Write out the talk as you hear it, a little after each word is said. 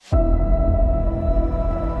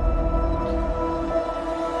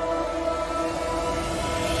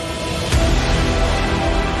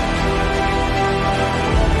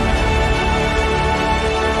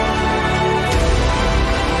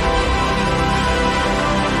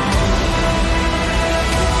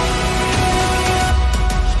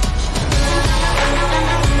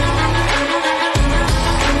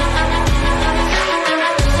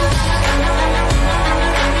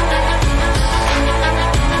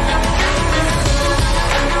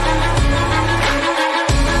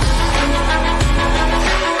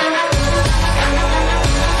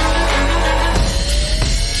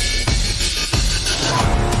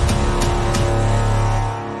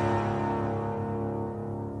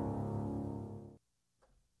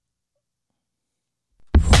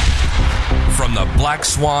from the Black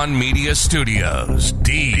Swan Media Studios,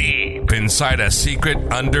 deep inside a secret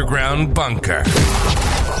underground bunker.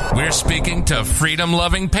 We're speaking to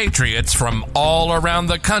freedom-loving patriots from all around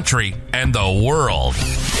the country and the world.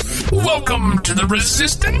 Welcome to the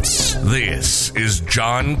Resistance. This is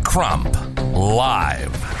John Crump,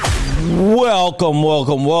 live.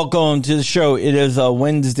 Welcome to the show. It is a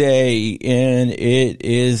Wednesday, and it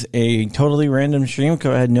is a totally random stream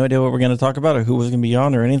because I had no idea what we're going to talk about or who was going to be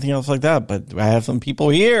on or anything else like that. But I have some people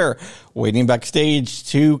here waiting backstage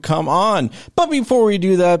to come on. But before we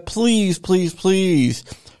do that, please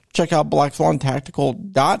check out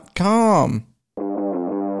BlackSwanTactical.com.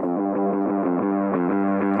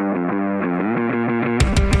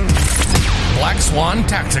 Black Swan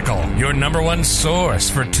Tactical, your number one source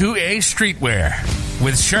for 2A streetwear.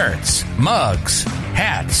 With shirts, mugs,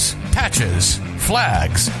 hats, patches,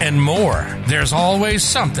 flags, and more. There's always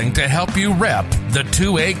something to help you rep the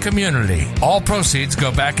 2A community. All proceeds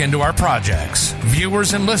go back into our projects.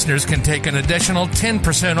 Viewers and listeners can take an additional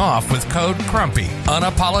 10% off with code CRUMPY.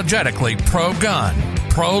 Unapologetically pro-gun,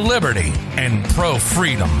 pro-liberty, and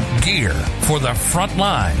pro-freedom gear for the front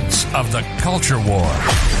lines of the culture war.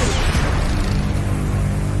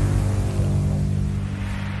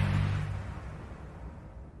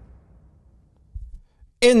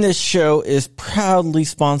 And this show is proudly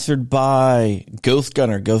sponsored by Ghost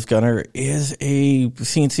Gunner. Ghost Gunner is a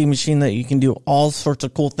CNC machine that you can do all sorts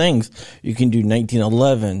of cool things. You can do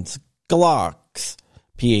 1911s, Glocks,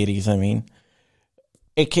 P80s,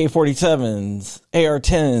 AK-47s,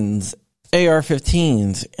 AR-10s,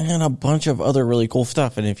 AR-15s, and a bunch of other really cool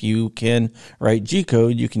stuff. And if you can write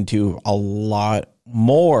G-code, you can do a lot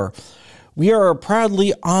more. We are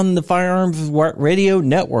proudly on the Firearms Radio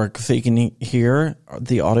Network, so you can hear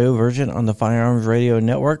the audio version on the Firearms Radio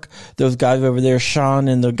Network. Those guys over there, Sean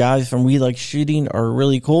and the guys from We Like Shooting, are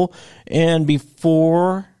really cool. And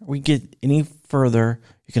before we get any further,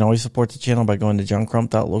 you can always support the channel by going to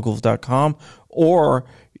johncrump.locals.com, or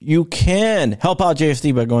you can help out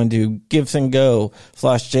JSD by going to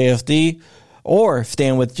GibsonGo/JSD. Or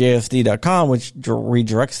standwithjsd.com, which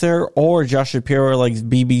redirects there, or Josh Shapiro likes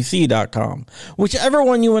BBC.com. Whichever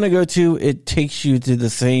one you want to go to, it takes you to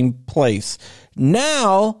the same place.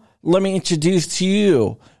 Now, let me introduce to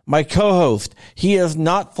you my co-host. He is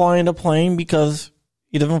not flying a plane because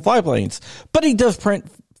he doesn't fly planes, but he does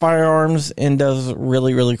print firearms and does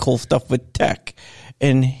really, really cool stuff with tech.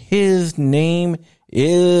 And his name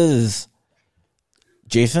is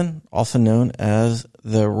Jason, also known as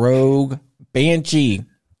the Rogue Banshee.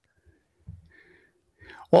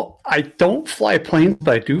 Well, I don't fly planes,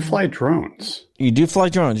 but I do fly drones. You do fly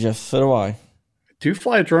drones, yes, so do I. I do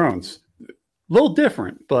fly drones. A little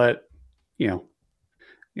different, but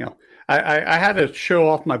I had to show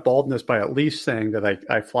off my baldness by at least saying that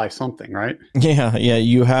I fly something, right? Yeah,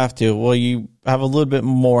 you have to. Well, you have a little bit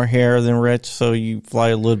more hair than Rich, so you fly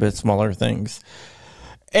a little bit smaller things.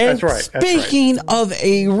 And that's right. Speaking of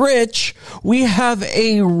a Rich, we have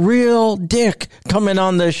a real Dick coming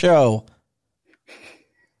on the show.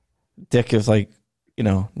 Dick is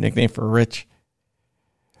nickname for Rich.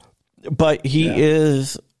 But he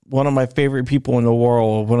is one of my favorite people in the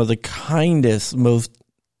world, one of the kindest, most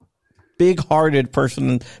big-hearted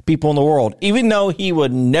people in the world. Even though he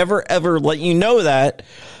would never, ever let you know that,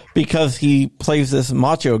 because he plays this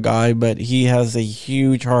macho guy, but he has a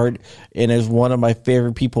huge heart and is one of my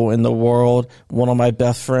favorite people in the world, one of my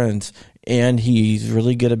best friends, and he's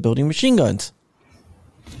really good at building machine guns.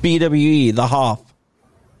 BWE, the Hoff.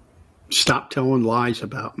 Stop telling lies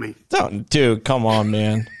about me. Dude, come on,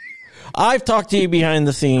 man. I've talked to you behind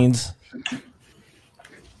the scenes.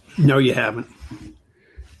 No, you haven't.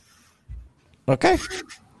 Okay.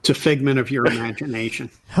 It's a figment of your imagination.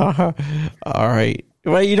 All right.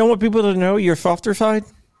 Well, you don't want people to know your softer side?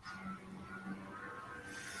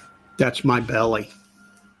 That's my belly.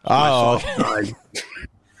 Oh, okay.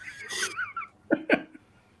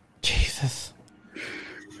 Jesus.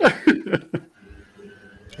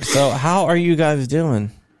 So, how are you guys doing?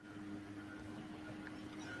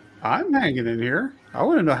 I'm hanging in here. I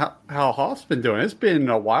want to know how Hoff's been doing. It's been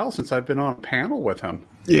a while since I've been on a panel with him.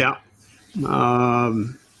 Yeah.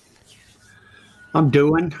 I'm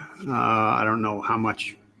doing. I don't know how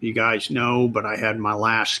much you guys know, but I had my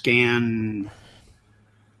last scan,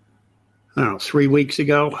 3 weeks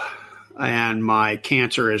ago, and my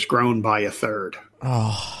cancer has grown by a third.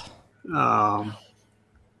 Oh.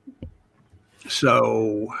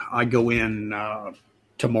 So I go in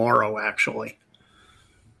tomorrow, actually,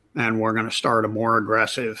 and we're going to start a more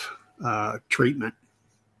aggressive treatment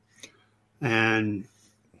and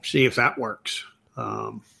see if that works.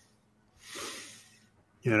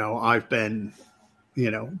 I've been,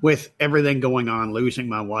 with everything going on, losing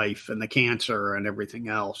my wife and the cancer and everything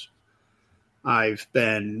else, I've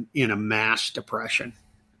been in a mass depression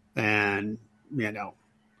and,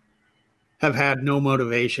 have had no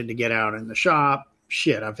motivation to get out in the shop.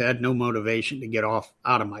 Shit, I've had no motivation to get out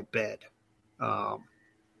of my bed.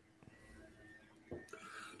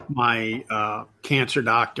 My cancer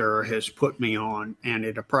doctor has put me on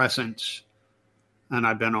antidepressants, and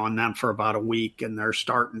I've been on them for about a week, and they're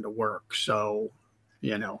starting to work. So,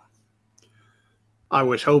 I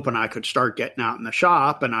was hoping I could start getting out in the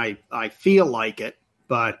shop, and I feel like it.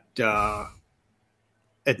 But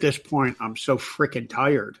at this point, I'm so freaking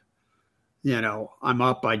tired. I'm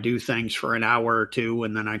up, I do things for an hour or two,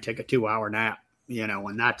 and then I take a 2-hour nap,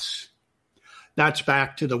 and that's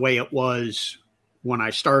back to the way it was when I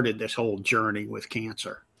started this whole journey with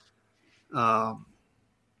cancer.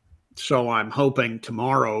 So I'm hoping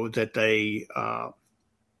tomorrow that they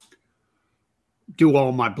do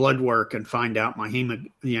all my blood work and find out my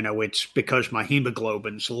it's because my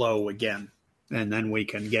hemoglobin's low again. And then we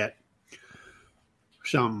can get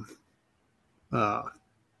some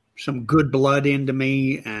good blood into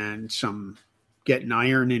me and get an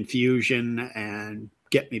iron infusion and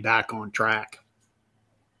get me back on track.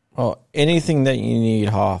 Well, anything that you need,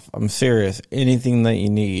 Hoff, I'm serious. Anything that you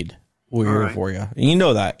need, we're here for you. You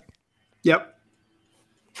know that. Yep.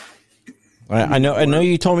 I know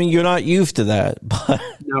you told me you're not used to that, but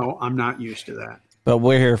no, I'm not used to that. But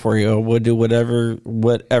we're here for you. We'll do whatever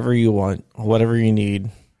you want, whatever you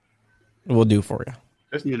need, we'll do for you.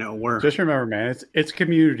 Just remember, man, it's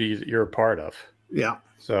community that you're a part of. Yeah.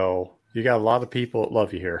 So you got a lot of people that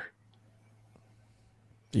love you here.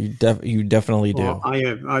 You definitely do. Well,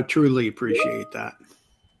 I truly appreciate that.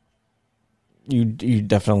 You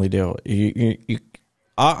definitely do.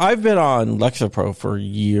 I've been on Lexapro for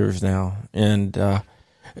years now, and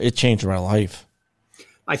it changed my life.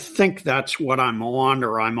 I think that's what I'm on,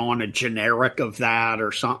 or I'm on a generic of that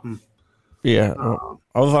or something. Yeah,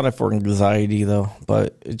 I was on it for anxiety though,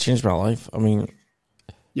 but it changed my life. I mean,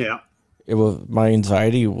 yeah, my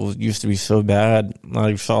anxiety used to be so bad.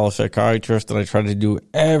 I saw a psychiatrist, and I tried to do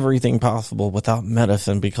everything possible without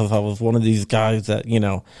medicine because I was one of these guys that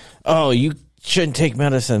oh, you shouldn't take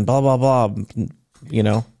medicine, blah blah blah,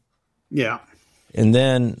 Yeah. And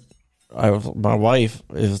then my wife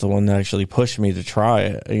is the one that actually pushed me to try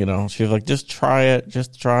it. She was like, just try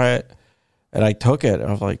it. And I took it.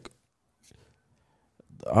 I was like,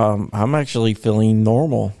 I'm actually feeling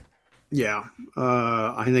normal. Yeah.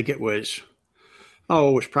 I think it was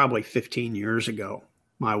probably 15 years ago.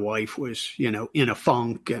 My wife was, in a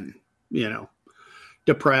funk and,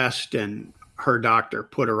 depressed, and her doctor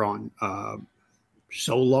put her on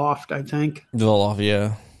Zoloft, I think. Zoloft,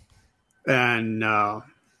 yeah. And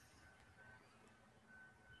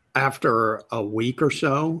after a week or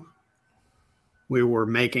so, we were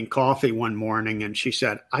making coffee one morning, and she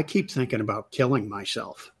said, I keep thinking about killing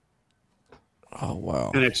myself. Oh,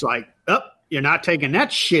 wow. And it's like, oh, you're not taking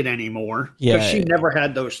that shit anymore. Yeah. Because she never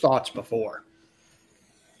had those thoughts before.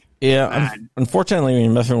 Yeah. Unfortunately, when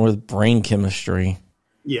you're messing with brain chemistry.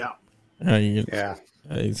 Yeah.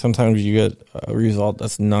 Sometimes you get a result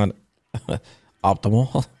that's not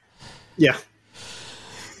optimal. Yeah.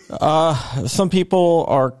 Some people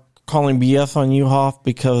are calling BS on you, Hoff,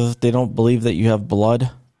 because they don't believe that you have blood.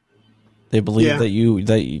 They believe that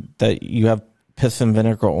you have piss and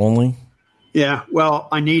vinegar only. Yeah. Well,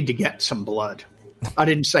 I need to get some blood. I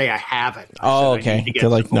didn't say I have it. Okay. You're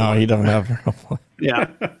like, no, you don't have blood. Yeah.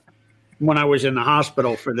 When I was in the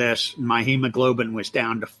hospital for this, my hemoglobin was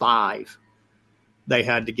down to 5. They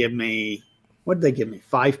had to give me, what did they give me?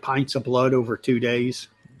 5 pints of blood over 2 days.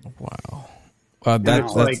 Wow.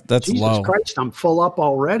 That's Jesus low. Christ, I'm full up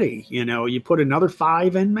already. You put another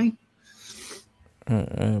 5 in me.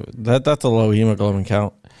 That's a low hemoglobin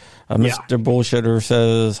count. Mr. Bullshitter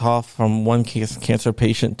says, Hoff, from one cancer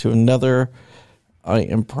patient to another, I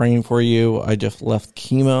am praying for you. I just left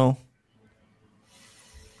chemo.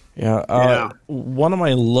 Yeah. One of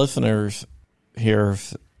my listeners here,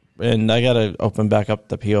 and I got to open back up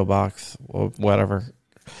the P.O. box or whatever.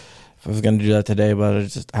 I was going to do that today, but I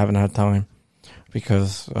just haven't had time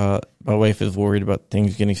because my wife is worried about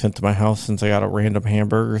things getting sent to my house since I got a random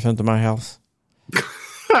hamburger sent to my house.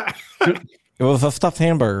 It was a stuffed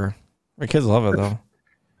hamburger. My kids love it, though.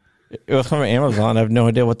 It was from Amazon. I have no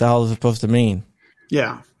idea what the hell it's supposed to mean.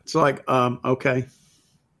 Yeah. It's like, okay.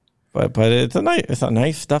 But it's a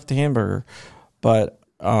nice stuffed hamburger. But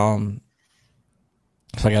so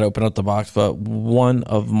I got to open up the box. But one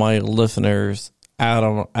of my listeners,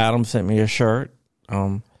 Adam sent me a shirt.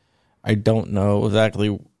 I don't know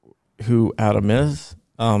exactly who Adam is.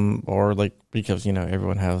 or like, because, you know,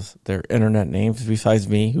 everyone has their internet names besides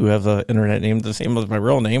me, who have an internet name the same as my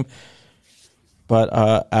real name.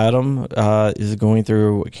 But Adam is going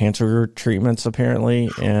through cancer treatments apparently,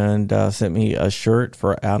 and sent me a shirt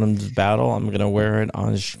for Adam's battle. I'm gonna wear it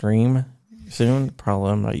on stream soon.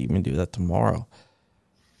 Probably I might even do that tomorrow.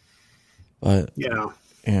 But Yeah,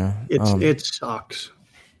 it sucks.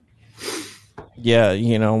 Yeah,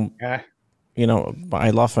 you know, Yeah. I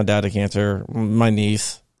lost my dad to cancer, my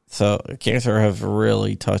niece. So cancer has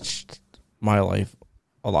really touched my life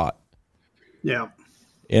a lot. Yeah.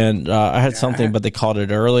 And I had something, but they caught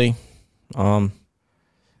it early.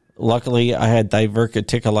 Luckily, I had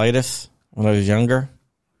diverticulitis when I was younger.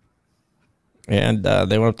 And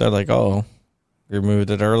they went up there like, oh,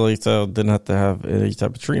 removed it early, so didn't have to have any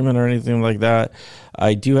type of treatment or anything like that.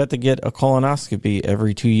 I do have to get a colonoscopy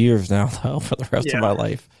every 2 years now, though, for the rest of my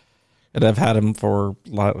life. And I've had them for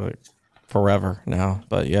forever now.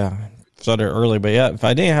 But yeah, started early. But yeah, if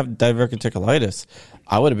I didn't have diverticulitis,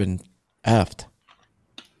 I would have been effed.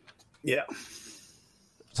 Yeah.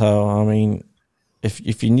 So, I mean,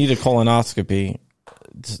 if you need a colonoscopy,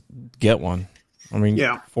 just get one. I mean,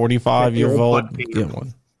 45 years old, get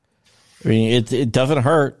one. I mean, it doesn't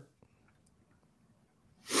hurt.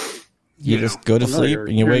 You just go to sleep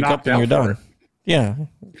and you wake up and you're done. Yeah.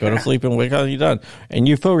 Go to sleep and wake up and you're done. And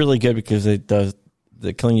you feel really good because it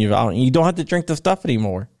clean you out. And you don't have to drink the stuff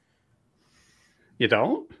anymore. You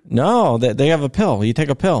don't? No, they have a pill. You take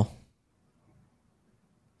a pill.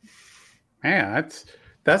 Man,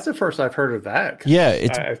 that's the first I've heard of that. Yeah,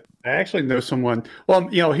 I actually know someone. Well,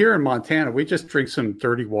 you know, here in Montana, we just drink some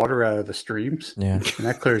dirty water out of the streams. Yeah, and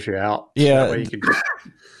that clears you out. Yeah, that way you can just...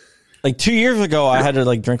 like 2 years ago, I had to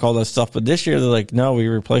like drink all this stuff, but this year they're like, no, we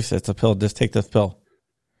replaced it. It's a pill. Just take this pill.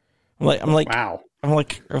 I'm like, wow. I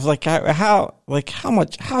was like, how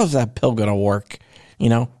is that pill gonna work? You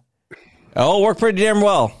know, it'll work pretty damn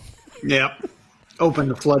well. Yeah. Open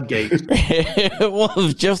the floodgates. It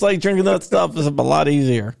was just like drinking that stuff. It's a lot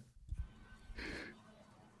easier.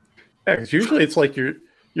 Yeah, 'cause usually it's like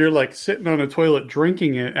you're like sitting on a toilet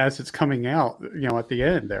drinking it as it's coming out. You know, at the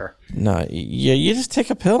end there. No, yeah, you just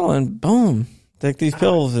take a pill and boom, take these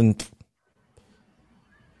pills and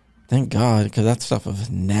thank God, because that stuff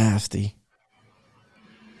was nasty.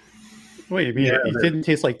 Wait, you mean it didn't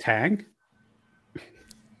taste like Tang?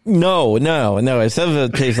 No. It says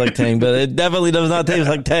it tastes like Tang, but it definitely does not taste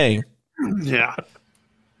like Tang. Yeah.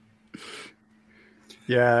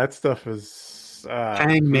 Yeah, that stuff is...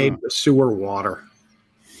 Tang made the sewer water.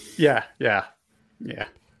 Yeah.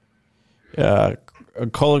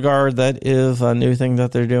 Cologuard, that is a new thing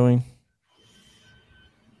that they're doing.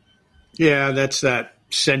 Yeah, that's that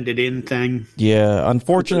send it in thing. Yeah,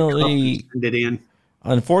 unfortunately... Send it in.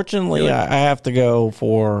 Unfortunately, I have to go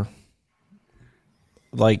for...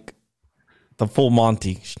 like the full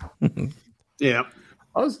Monty. Yeah.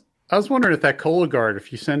 I was wondering if that Cologuard,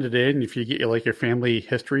 if you send it in, if you get like your family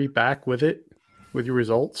history back with it, with your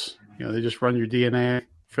results, you know, they just run your DNA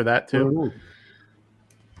for that too.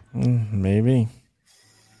 Maybe.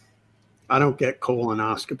 I don't get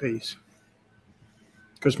colonoscopies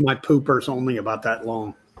because my pooper's only about that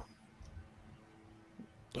long.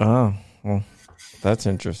 Oh, well, that's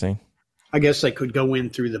interesting. I guess they could go in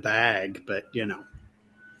through the bag, but you know.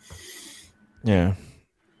 Yeah.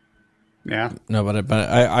 No, but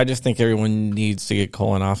I just think everyone needs to get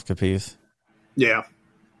colonoscopies. Yeah.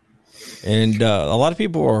 And a lot of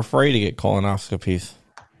people are afraid to get colonoscopies.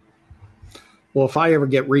 Well, if I ever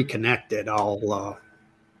get reconnected, I'll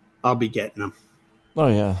be getting them. Oh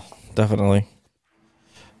yeah, definitely.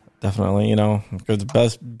 You know,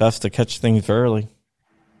 it's best to catch things early.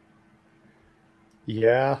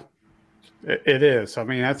 Yeah, it is. I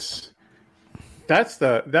mean, that's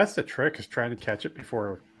the trick, is trying to catch it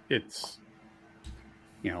before it's,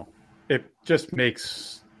 you know, it just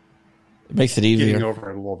makes it easier. Getting over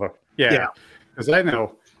it a little bit. Yeah. Because I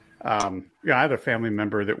know, I had a family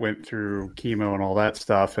member that went through chemo and all that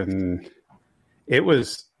stuff, and it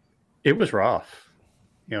was rough.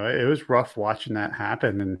 You know, it was rough watching that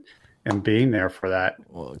happen and being there for that.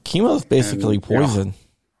 Well, chemo is basically poison.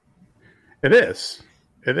 It is.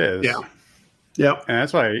 Yeah. Yep. And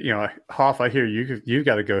that's why, you know, Hoff, I hear you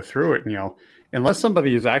got to go through it. And, you know, unless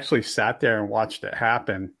somebody has actually sat there and watched it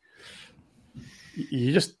happen,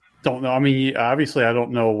 you just don't know. I mean, obviously, I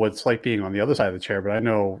don't know what it's like being on the other side of the chair, but I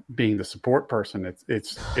know being the support person,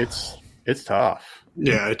 it's tough.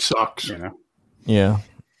 Yeah, it sucks. You know. Yeah.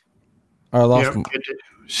 I lost. Get to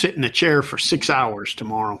sit in a chair for 6 hours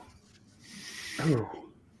tomorrow. Oh.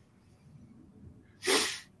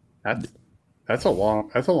 That's a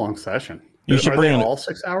long session. You should Are bring they in all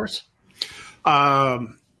 6 hours?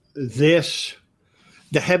 The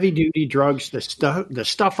heavy duty drugs, the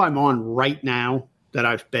stuff I'm on right now that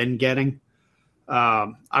I've been getting.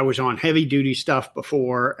 I was on heavy duty stuff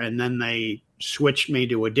before, and then they switched me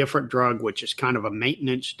to a different drug, which is kind of a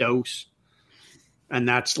maintenance dose. And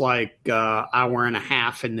that's like hour and a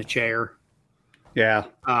half in the chair. Yeah.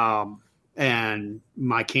 And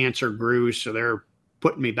my cancer grew, so they're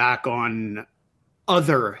putting me back on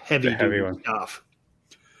other heavy duty stuff.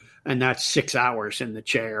 And that's 6 hours in the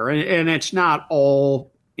chair. And it's not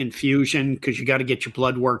all infusion because you got to get your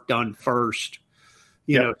blood work done first.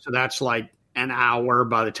 You know, so that's like an hour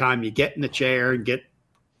by the time you get in the chair and get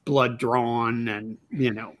blood drawn and,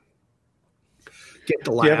 you know, get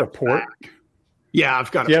the lab. Do you have a port? Back. Yeah,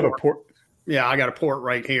 I've got a port. Yeah, I got a port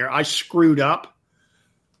right here. I screwed up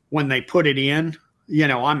when they put it in. You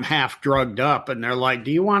know, I'm half drugged up and they're like,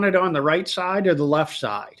 do you want it on the right side or the left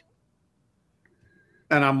side?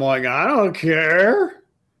 And I'm like, I don't care.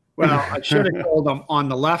 Well, I should have told them on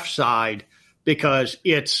the left side because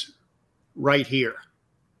it's right here.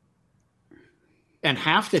 And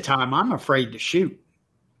half the time I'm afraid to shoot.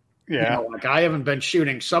 Yeah. You know, like I haven't been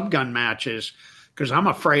shooting subgun matches because I'm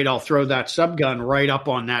afraid I'll throw that subgun right up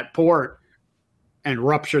on that port and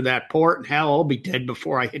rupture that port, and hell, I'll be dead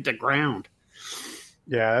before I hit the ground.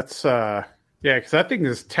 Yeah, that's because that thing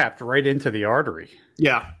is tapped right into the artery.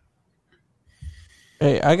 Yeah.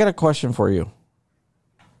 Hey, I got a question for you.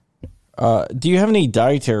 Do you have any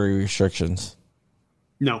dietary restrictions?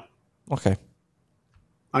 No. Okay.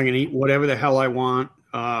 I can eat whatever the hell I want.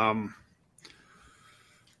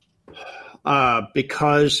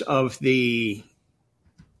 Because of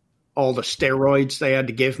all the steroids they had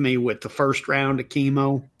to give me with the first round of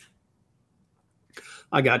chemo,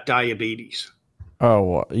 I got diabetes.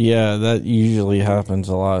 Oh, yeah, that usually happens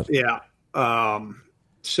a lot. Yeah.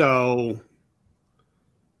 So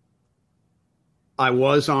I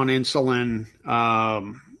was on insulin. I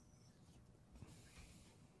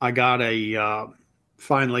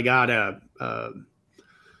finally got a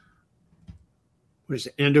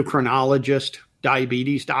endocrinologist,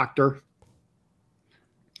 diabetes doctor.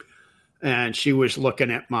 And she was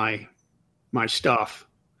looking at my stuff.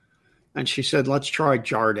 And she said, let's try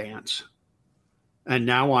Jardiance. And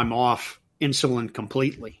now I'm off insulin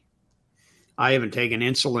completely. I haven't taken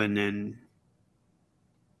insulin in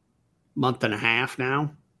a month and a half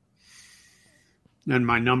now. And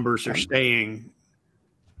my numbers are staying,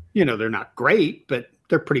 you know, they're not great, but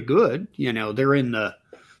they're pretty good. You know, they're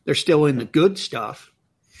still in the good stuff.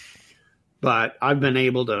 But I've been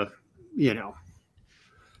able to, you know,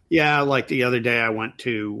 like the other day I went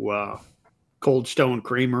to Cold Stone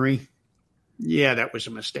Creamery. Yeah, that was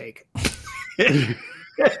a mistake.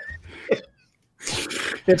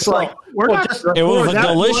 It's like it was a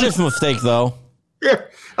delicious mistake, though. Yeah.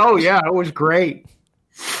 Oh yeah, it was great.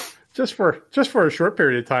 Just for a short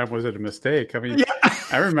period of time, was it a mistake? I mean, yeah.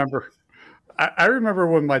 I remember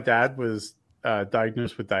when my dad was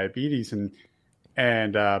diagnosed with diabetes, and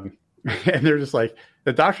they're just like,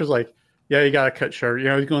 the doctor's like, yeah, you got to cut sugar. You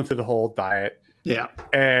know, he's going through the whole diet. Yeah,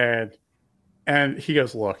 and he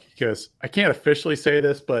goes, look, I can't officially say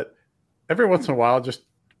this, but every once in a while, just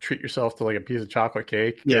treat yourself to like a piece of chocolate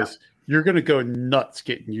cake. Because you're going to go nuts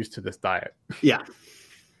getting used to this diet. Yeah.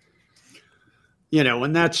 You know,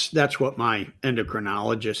 and that's what my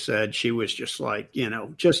endocrinologist said. She was just like,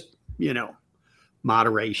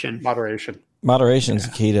 moderation. Moderation's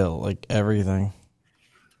the key to like everything.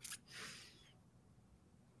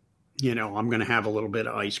 You know, I'm going to have a little bit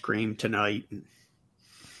of ice cream tonight.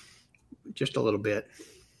 Just a little bit.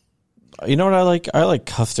 You know what I like? I like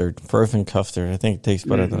custard, frozen custard. I think it tastes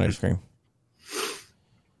better than ice cream.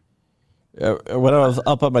 When I was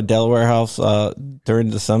up at my Delaware house during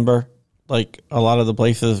December, like a lot of the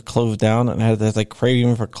places closed down and I had this like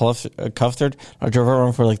craving for custard. I drove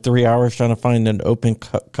around for like 3 hours trying to find an open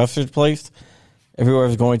custard place. Everywhere I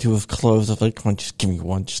was going to was closed. I was like, come on, just give me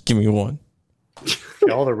one. Just give me one.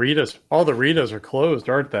 Yeah, all the Ritas are closed,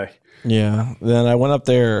 aren't they? Yeah. Then I went up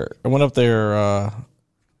there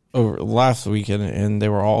over last weekend and they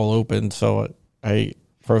were all open. So I ate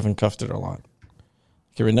frozen custard a lot.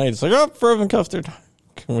 Every night it's like, oh, frozen custard.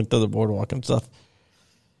 I went to the boardwalk and stuff.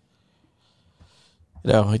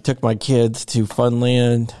 You know, I took my kids to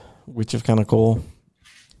Funland, which is kind of cool.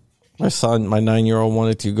 My son, my 9-year-old,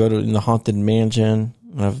 wanted to go to the Haunted Mansion.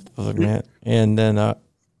 And I was like, man. And then my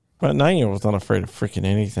 9-year-old was not afraid of freaking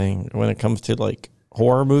anything. When it comes to like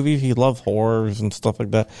horror movies, he loves horrors and stuff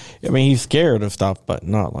like that. I mean, he's scared of stuff, but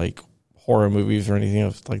not like horror movies or anything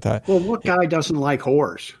else like that. Well, what guy doesn't like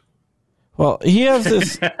horrors? Well, he has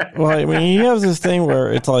this. Well, I mean, he has this thing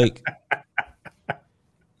where it's like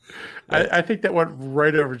I think that went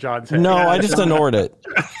right over John's head. No, I just ignored it.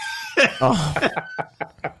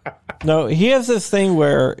 No, he has this thing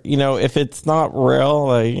where, if it's not real,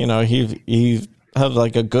 like, he has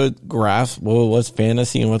like a good grasp of what's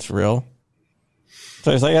fantasy and what's real.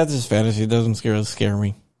 So he's like, that's just fantasy. It doesn't scare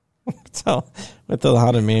me. So with the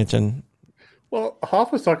Haunted Mansion. Well,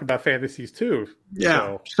 Hoff was talking about fantasies too. Yeah,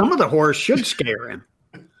 so. Some of the horror should scare him.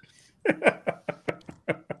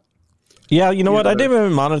 Yeah, you know what? I didn't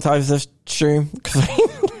even monetize this stream.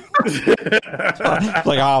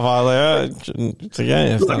 Like, I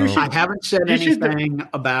haven't said anything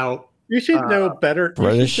about. You should know better.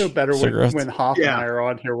 You should know better when Hoff and I are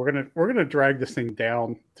on here. We're gonna drag this thing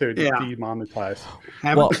down to demonetize.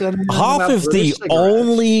 Hoff is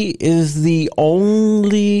the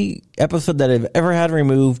only episode that I've ever had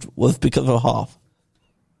removed was because of Hoff.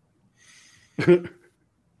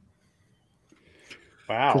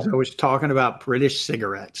 Wow! Because I was talking about British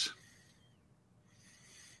cigarettes.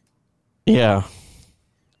 Yeah.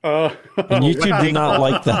 And YouTube did not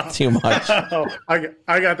like that too much.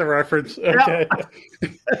 I got the reference. Okay.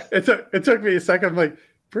 It took me a second. I'm like,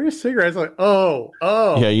 British cigarettes. Like, oh.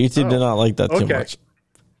 Yeah, YouTube did not like that too much.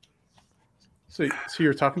 So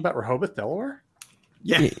you're talking about Rehoboth, Delaware?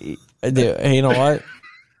 Yeah. Hey, you know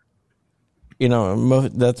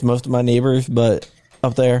what? That's most of my neighbors, but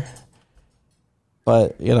up there.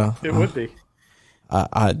 But it would be.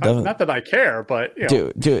 I not that I care, but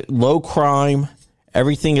dude, low crime.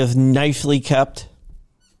 Everything is nicely kept.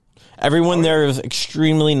 Everyone there is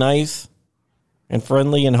extremely nice and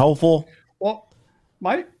friendly and helpful. Well,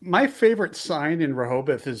 my favorite sign in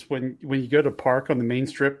Rehoboth is when you go to park on the main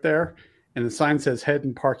strip there, and the sign says "Head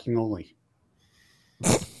and parking only."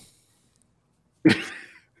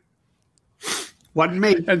 Wasn't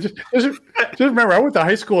me. And just remember, I went to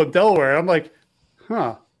high school in Delaware. I'm like,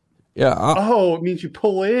 huh. Yeah. It means you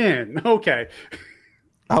pull in. Okay.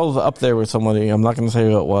 I was up there with somebody. I'm not going to say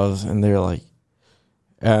who it was, and they were like,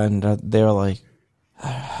 I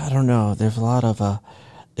don't know. There's a lot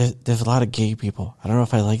of gay people. I don't know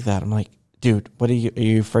if I like that. I'm like, dude, what are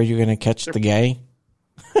you afraid you're going to catch the gay?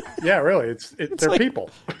 Yeah, really. They're like, people.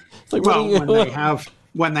 It's like,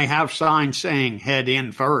 when they have signs saying "head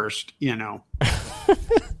in first," No,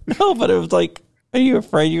 but it was like, are you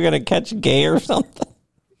afraid you're going to catch gay or something?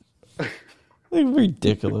 Like,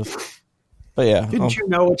 ridiculous. But yeah. Didn't you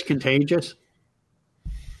know it's contagious?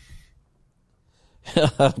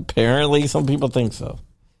 Apparently, some people think so.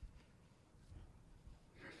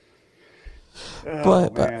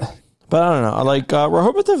 But I don't know. Like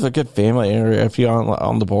Rehoboth is a good family area if you're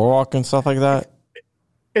on the boardwalk and stuff like that.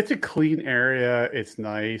 It's a clean area. It's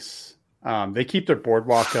nice. They keep their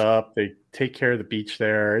boardwalk up. They take care of the beach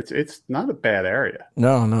there. It's not a bad area.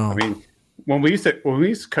 No. I mean, when we used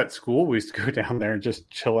to cut school, we used to go down there and just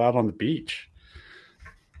chill out on the beach.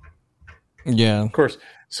 Yeah. Of course,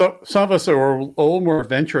 so some of us who are a little more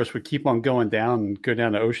adventurous would keep on going down and go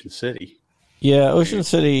down to Ocean City. Yeah, Ocean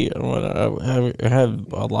City. I had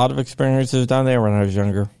a lot of experiences down there when I was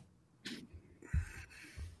younger.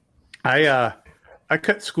 I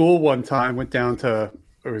cut school one time, went down to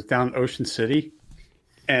Ocean City,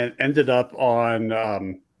 and ended up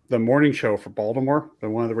on the morning show for Baltimore,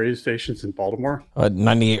 one of the radio stations in Baltimore.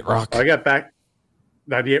 98 Rock. I got back.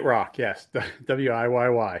 98 Rock, yes,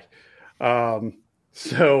 WIYY.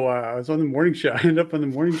 So I was on the morning show. I ended up on the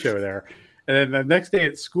morning show there. And then the next day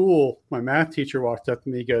at school, my math teacher walked up to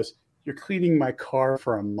me. He goes, "You're cleaning my car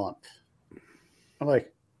for a month." I'm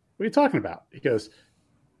like, "What are you talking about?" He goes,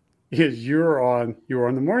 you were on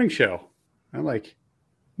the morning show. I'm like,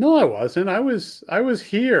 "No, I wasn't. I was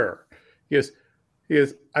here." He goes,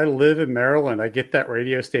 "I live in Maryland. I get that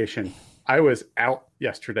radio station. I was out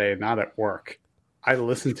yesterday and not at work. I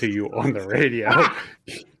listened to you on the radio."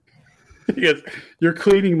 He goes, "You're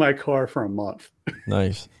cleaning my car for a month."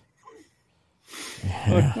 Nice.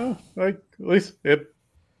 Yeah. At least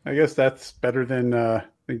I guess that's better than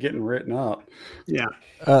getting written up. Yeah.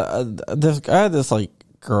 I had this like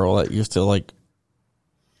girl that used to like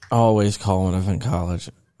always call when I was in college.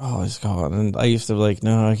 Always call, and I used to be like,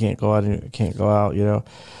 "No, I can't go out. I can't go out."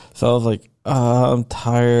 So I was like, "I'm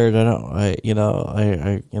tired.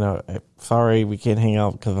 Sorry, we can't hang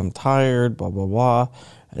out because I'm tired." Blah blah blah.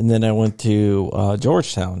 And then I went to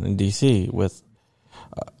Georgetown in D.C. with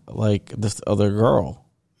like this other girl,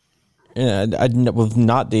 and I was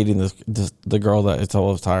not dating the girl that I told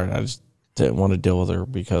I was tired. I just didn't want to deal with her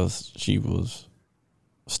because she was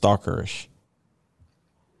stalkerish.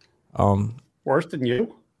 Worse than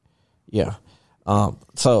you? Yeah.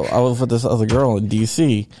 So I was with this other girl in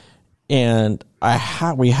D.C. and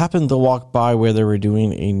we happened to walk by where they were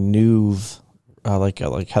doing a news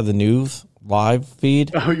had the news live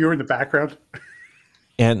feed, Oh, you were in the background?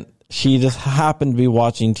 and she just happened to be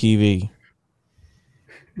watching TV.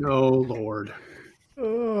 Oh, Lord.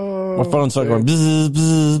 My phone started going bzz,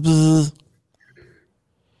 bzz, bzz.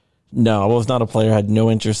 No, I was not a player. I had no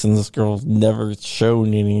interest in this girl. Never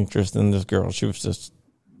shown any interest in this girl. She was just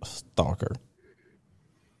a stalker.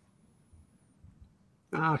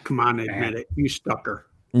 Ah, come on, admit it. You stuck her.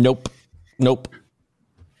 Nope.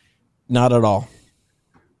 Not at all.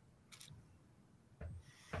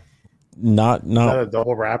 Not a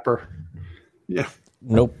double wrapper. Yeah.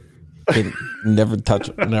 Nope. Never touched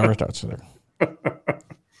her.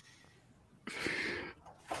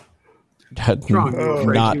 Wrong.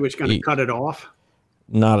 Afraid he was going to cut it off.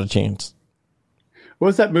 Not a chance. What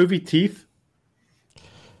was that movie, Teeth?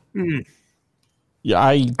 Yeah,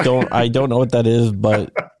 I don't know what that is,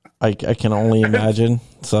 but I can only imagine.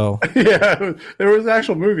 So Yeah, there was an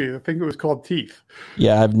actual movie. I think it was called Teeth.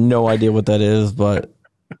 yeah, I have no idea what that is, but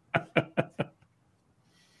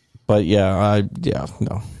yeah,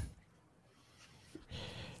 no.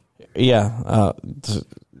 Yeah,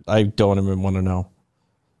 I don't even want to know.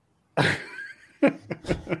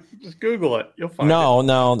 Just Google it. You'll find it. No, I'm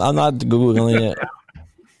not Googling it.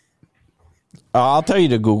 I'll tell you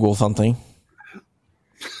to Google something.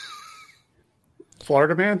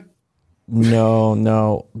 Florida Man?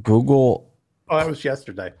 No. Google Oh, that was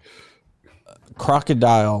yesterday.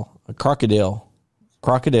 crocodile with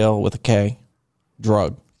a K,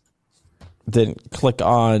 drug. Then click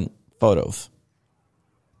on photos.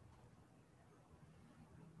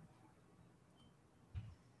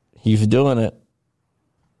 He's doing it.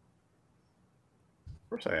 Of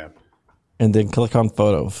course I am. And then click on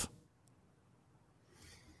photos.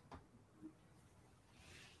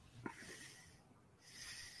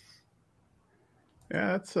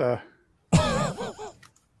 Yeah, that's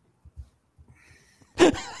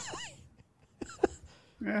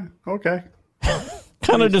yeah, okay.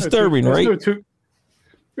 Kind of disturbing, right?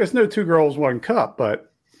 There's no two girls, one cup,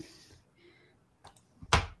 but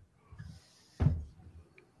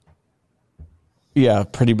Yeah,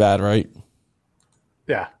 pretty bad, right?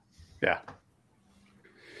 yeah.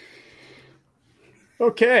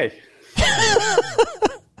 Okay.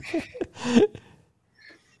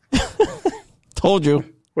 Told you.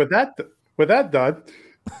 With that done,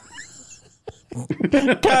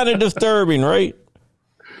 Kind of disturbing, right?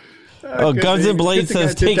 Guns and Blades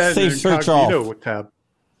says take safe search off. Tab.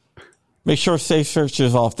 Make sure safe search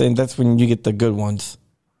is off. Then that's when you get the good ones.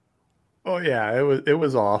 Oh yeah, it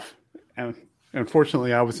was off, and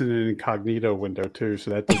unfortunately, I was in an incognito window too, so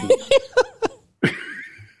that didn't.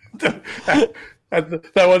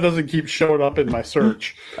 that one doesn't keep showing up in my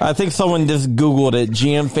search. I think someone just Googled it.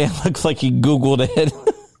 GM fan looks like he Googled it.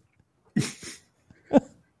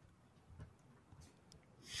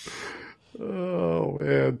 Oh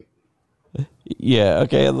man. Yeah.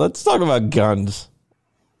 Okay. Let's talk about guns.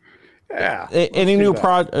 Yeah. Any new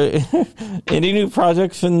any new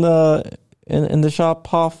projects in the shop,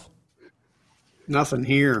 Hoff? Nothing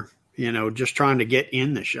here. Just trying to get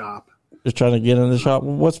in the shop. Just trying to get in the shop.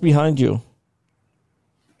 What's behind you?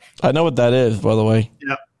 I know what that is, by the way.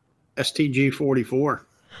 Yep. STG 44.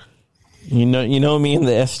 You know me in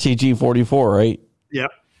the STG 44, right?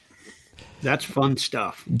 Yep. That's fun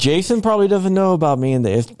stuff. Jason probably doesn't know about me in the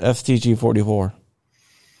STG 44.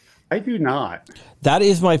 I do not. That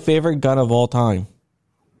is my favorite gun of all time.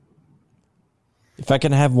 If I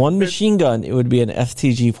can have one machine gun, it would be an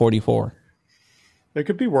STG 44. There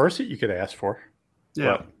could be worse that you could ask for.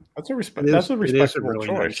 Yeah. But that's a respectable really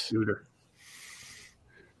choice. nice shooter.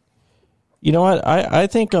 You know what? I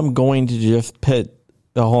think I'm going to just put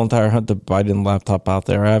the whole entire Hunter Biden laptop out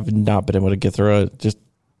there. I have not been able to get through it. Just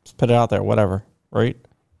put it out there, whatever, right?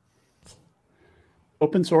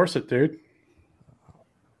 Open source it, dude.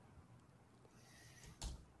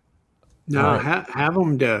 No, Right. have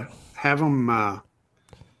them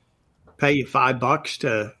pay you $5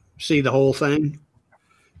 to see the whole thing,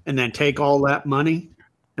 and then take all that money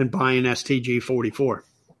and buy an STG 44.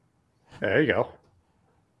 There you go.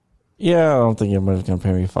 Yeah, I don't think anybody's going to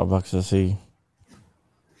pay me $5 to see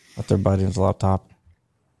Hunter Biden's laptop.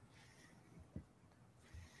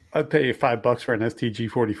 I'd pay you $5 for an STG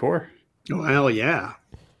 44. Oh, hell yeah.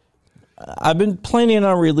 I've been planning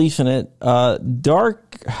on releasing it.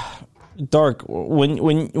 Dark.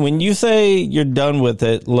 When you say you're done with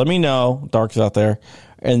it, let me know. Dark's out there,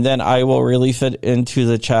 and then I will release it into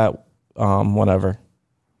the chat. Whenever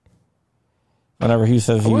he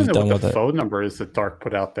says I he's want to know done what with the it. phone number is that Dark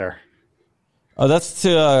put out there. Oh, that's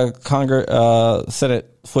to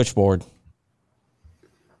Senate switchboard.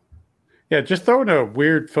 Yeah, just throwing a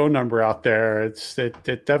weird phone number out there.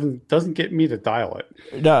 It doesn't get me to dial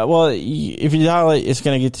it. No, well, if you dial it, it's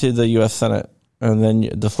going to get to the U.S. Senate and then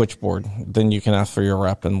the switchboard. Then you can ask for your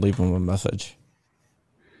rep and leave them a message.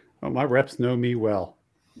 Well, my reps know me well.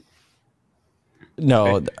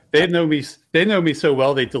 No, they know me. They know me so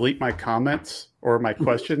well they delete my comments or my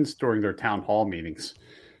questions during their town hall meetings.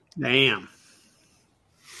 Damn.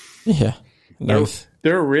 Yeah, nice.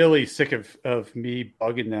 They're really sick of me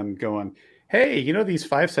bugging them, going, "Hey, you know these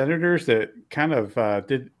 5 senators that kind of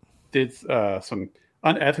did some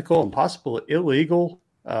unethical and possible illegal,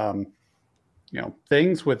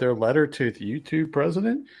 things with their letter to the YouTube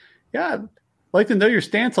president? Yeah, I'd like to know your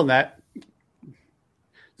stance on that."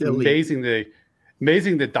 It's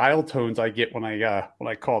amazing the dial tones I get when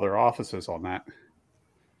I call their offices on that.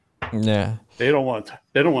 Yeah, they don't want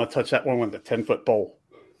to touch that one with the 10-foot pole.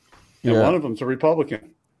 And one of them's a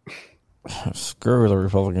Republican. Screw the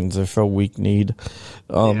Republicans; they're so weak-kneed.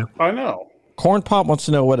 I know. Corn Pop wants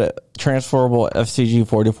to know what a transferable FCG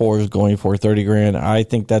 44 is going for. $30,000. I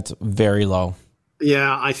think that's very low.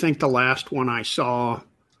 Yeah, I think the last one I saw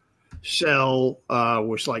sell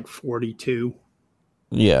was like 42.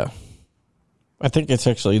 Yeah, I think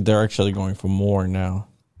they're actually going for more now.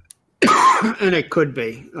 And it could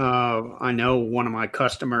be. I know one of my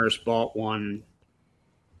customers bought one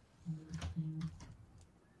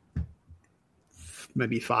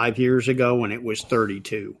maybe 5 years ago, and it was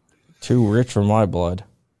 32. Too rich for my blood.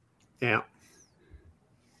 Yeah.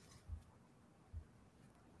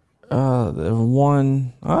 There's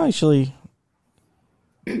one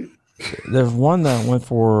that went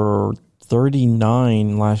for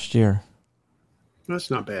 39 last year. That's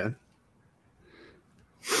not bad.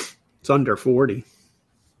 It's under 40.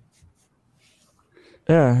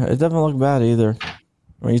 Yeah, it doesn't look bad either.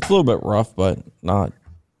 I mean, it's a little bit rough, but not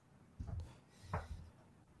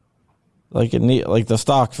like the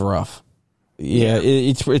stock's rough. Yeah,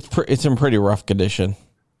 it's in pretty rough condition.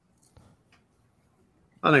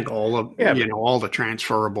 I think all the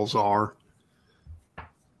transferables are.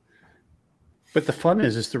 But the fun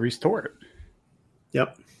is to restore it.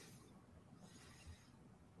 Yep.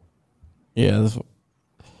 Yeah.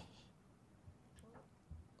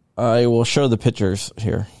 I will show the pictures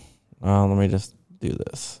here. Let me just do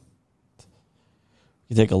this.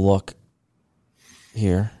 You take a look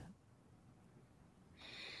here.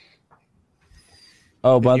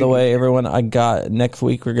 Oh, by the way, everyone, next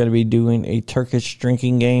week we're going to be doing a Turkish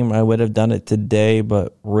drinking game. I would have done it today,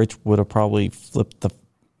 but Rich would have probably flipped the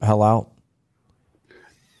hell out.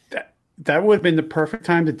 That would have been the perfect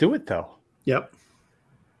time to do it, though. Yep.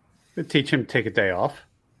 To teach him to take a day off.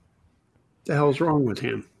 The hell's wrong with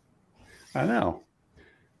him? I know.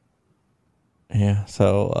 Yeah,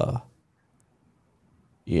 so,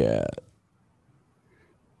 yeah.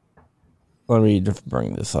 Let me just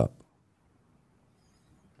bring this up.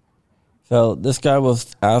 So this guy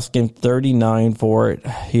was asking $39 for it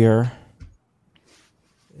here.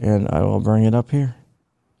 And I will bring it up here.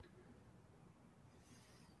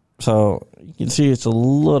 So you can see it's a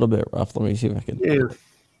little bit rough. Let me see if I can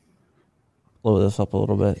blow this up a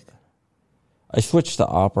little bit. I switched to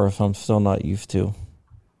Opera, so I'm still not used to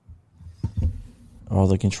all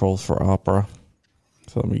the controls for Opera.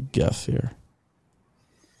 So let me guess here.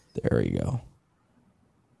 There we go.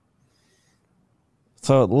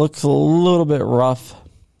 So it looks a little bit rough.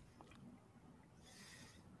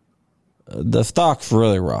 The stock's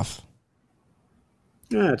really rough.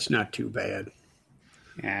 Yeah, it's not too bad.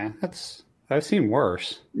 Yeah, I've seen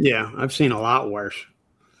worse. Yeah, I've seen a lot worse.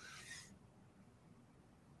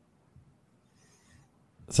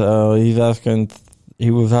 So he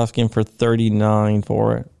was asking for $39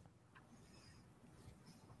 for it.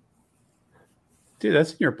 Dude,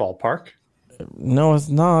 that's in your ballpark. No, it's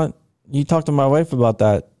not. You talked to my wife about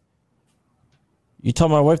that. You tell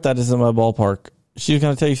my wife that is in my ballpark. She's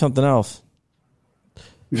going to tell you something else.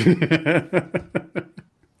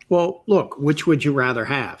 Well, look, which would you rather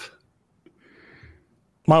have?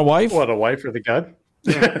 My wife? What, a wife or the gun?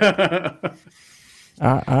 Yeah.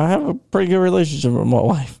 I have a pretty good relationship with my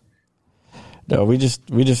wife. No, we just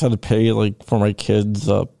had to pay for my kids'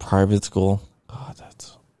 private school. God,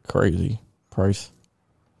 that's crazy price.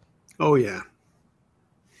 Oh yeah.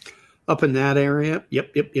 Up in that area?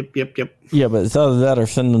 Yep. Yeah, but it's either that or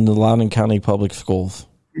send them to Loudoun County Public Schools.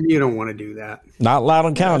 You don't want to do that. Not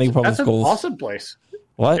Loudoun County Public Schools. That's an awesome place.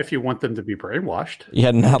 What? If you want them to be brainwashed.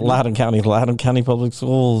 Yeah, not Loudoun County. Loudoun County Public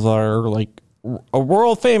Schools are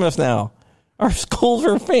world famous now. Our schools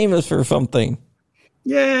are famous for something.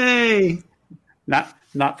 Yay!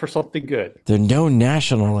 Not for something good. They're known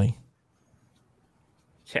nationally.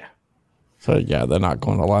 Yeah. So, yeah, they're not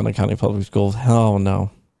going to Loudoun County Public Schools. Hell no.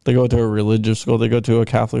 They go to a religious school. They go to a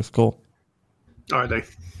Catholic school. Are they?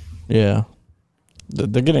 Yeah.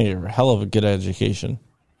 They're getting a hell of a good education.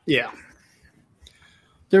 Yeah.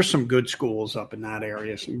 There's some good schools up in that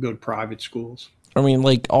area, some good private schools. I mean,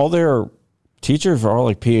 like, all their teachers are all,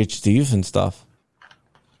 like, PhDs and stuff.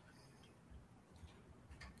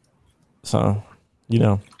 So, you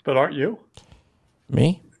know. But aren't you?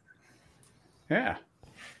 Me? Yeah.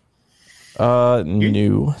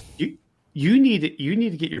 New. You need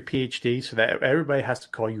to get your PhD so that everybody has to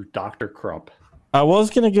call you Dr. Crump. I was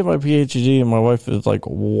going to get my PhD, and my wife was like,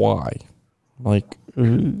 why? I'm like,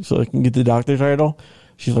 so I can get the doctor title?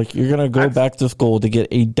 She's like, you're going to go back to school to get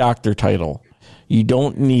a doctor title. You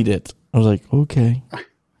don't need it. I was like, okay.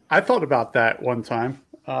 I thought about that one time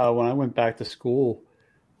when I went back to school.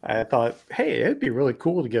 I thought, hey, it'd be really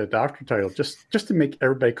cool to get a doctor title just to make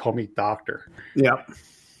everybody call me doctor. Yeah.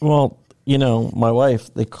 Well, you know, my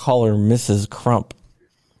wife, they call her Mrs. Crump.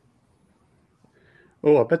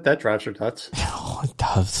 Oh, I bet that drives her nuts. Oh, it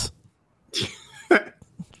does.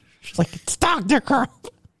 She's like, it's Dr. Crump.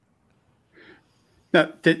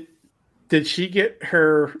 Now, did she get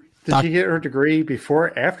her degree before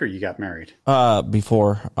or after you got married?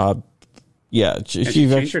 Before. Yeah. She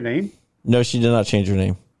changed her name? No, she did not change her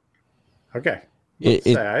name. Okay. I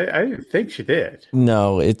didn't think she did.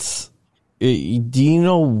 No, do you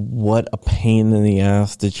know what a pain in the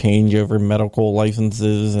ass to change over medical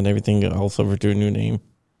licenses and everything else over to a new name?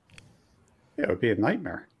 Yeah, it would be a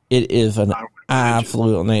nightmare. It is an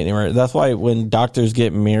absolute nightmare. That's why when doctors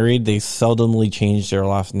get married, they seldomly change their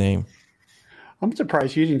last name. I'm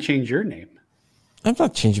surprised you didn't change your name. I'm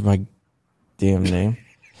not changing my damn name.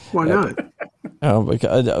 Why not?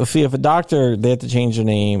 Because, see, if a doctor, they have to change their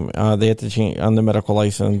name. They have to change on the medical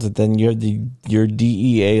license. Then you have your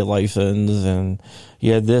DEA license, and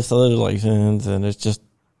you have this other license, and it's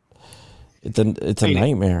a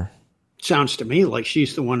nightmare. Sounds to me like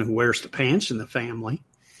she's the one who wears the pants in the family.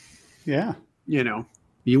 Yeah. You know,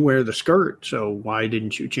 you wear the skirt, so why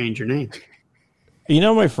didn't you change your name? You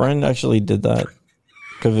know, my friend actually did that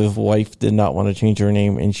because his wife did not want to change her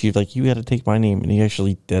name, and she's like, "You got to take my name," and he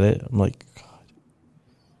actually did it. I'm like,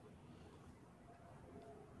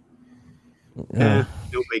 No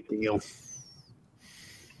big deal.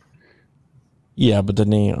 yeah, but the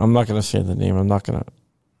name, I'm not going to say the name. I'm not going to,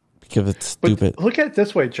 because it's stupid. But look at it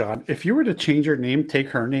this way, John. If you were to change your name, take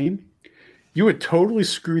her name, you would totally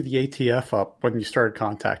screw the ATF up when you started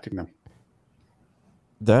contacting them.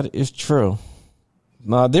 That is true.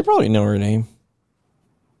 They probably know her name.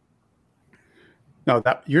 No,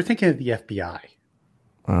 you're thinking of the FBI.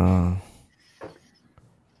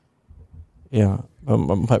 Yeah.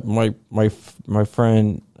 My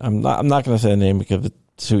friend, I'm not going to say the name because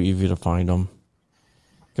it's too easy to find them.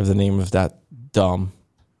 Because the name is that dumb.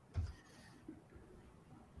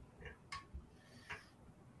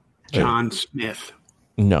 John Smith.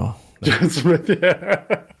 No. John Smith,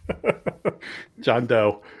 yeah. John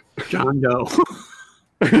Doe. John Doe.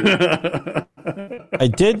 I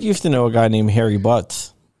did used to know a guy named Harry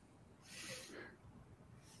Butts.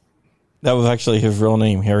 That was actually his real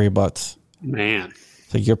name, Harry Butts. Man.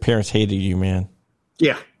 It's like your parents hated you, man.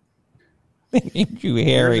 Yeah. They named you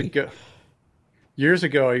Harry. Years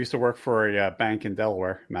ago, I used to work for a bank in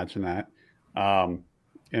Delaware. Imagine that.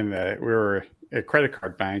 We were a credit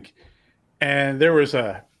card bank, and there was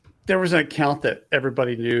an account that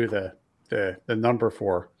everybody knew the number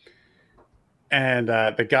for, and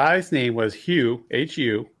the guy's name was Hugh,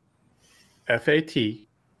 Hugh, Fatkok.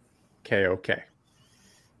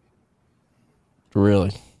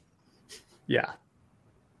 Really? Yeah.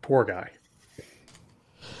 Poor guy.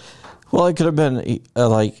 Well, it could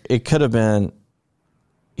have been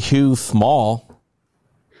Hugh Small.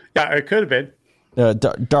 Yeah, it could have been.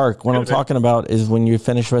 Dark. What I'm talking about is when you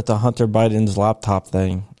finish with the Hunter Biden's laptop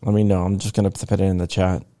thing. Let me know. I'm just going to put it in the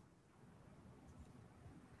chat.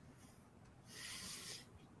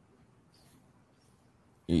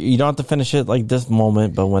 You don't have to finish it like this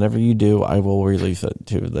moment, but whenever you do, I will release it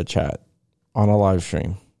to the chat on a live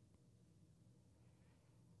stream.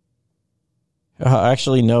 I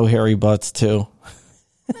actually know Harry Butts too.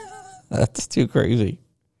 That's too crazy.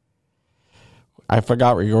 I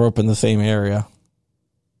forgot we grew up in the same area.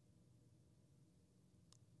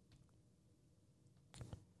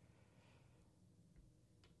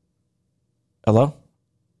 Hello?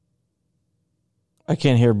 I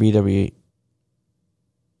can't hear BW.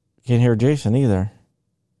 Can't hear Jason either.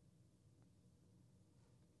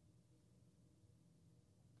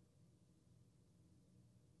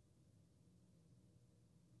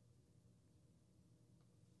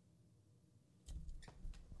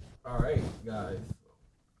 All right. guys.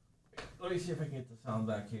 Let me see if I can get the sound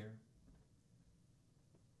back here.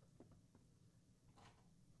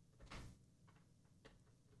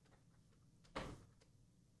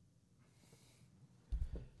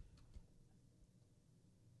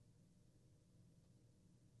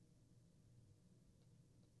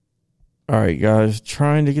 All right, guys,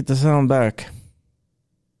 trying to get the sound back.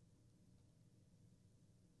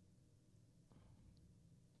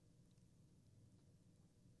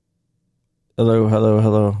 Hello, hello,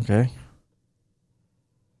 hello. Okay.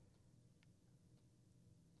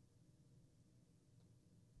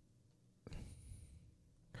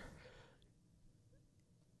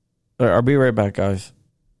 All right, I'll be right back, guys.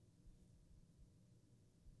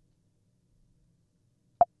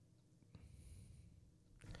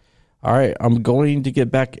 All right, I'm going to get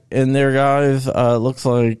back in there, guys. Looks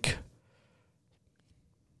like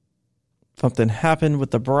something happened with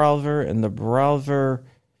the browser, and the browser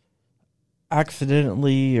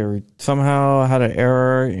accidentally or somehow had an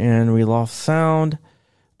error, and we lost sound.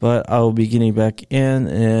 But I will be getting back in,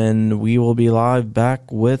 and we will be live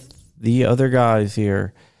back with the other guys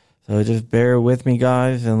here. So just bear with me,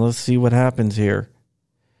 guys, and let's see what happens here.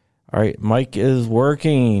 All right, mic is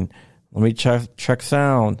working. Let me check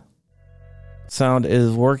sound. Sound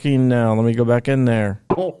is working now. Let me go back in there.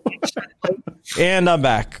 And I'm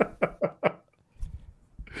back.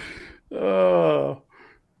 Oh.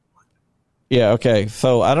 Yeah, okay.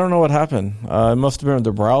 So I don't know what happened. It must have been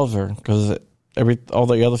the browser because all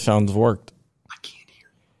the other sounds worked. I can't hear you.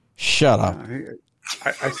 Shut up.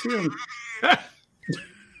 I see him.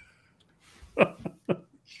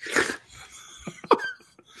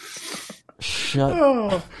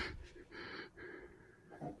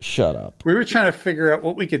 Shut up. We were trying to figure out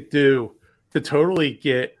what we could do to totally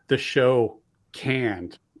get the show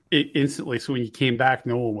canned instantly, so when you came back,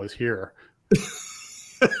 no one was here.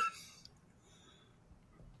 Ha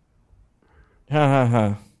ha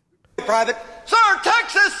ha. Private. Sir,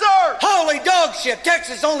 Texas, sir! Holy dog shit!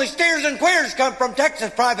 Texas, only steers and queers come from Texas,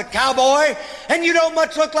 Private Cowboy. And you don't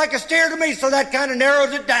much look like a steer to me, so that kind of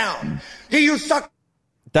narrows it down. Do you suck?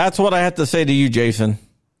 That's what I have to say to you, Jason.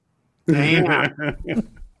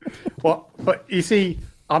 Well, but you see,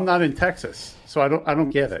 I'm not in Texas, so I don't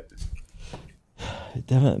get it. It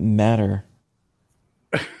doesn't matter.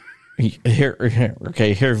 Here,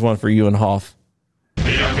 okay, here's one for you and Hoff. The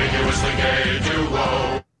ambiguously gay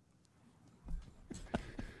duo.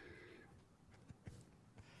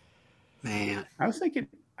 Man. I was thinking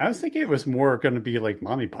it was more going to be like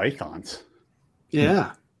Monty Python's.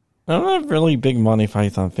 Yeah. I'm not a really big Monty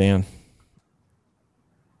Python fan.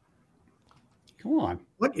 Come on,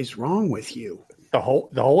 What is wrong with you? the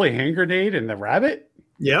holy hand grenade and the rabbit.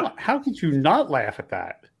 Yeah. How could you not laugh at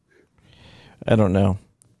that? I don't know.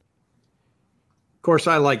 Of course,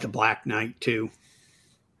 I like the Black Knight, too.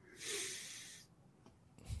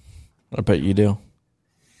 I bet you do.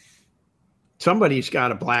 Somebody's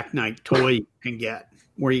got a Black Knight toy you can get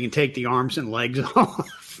where you can take the arms and legs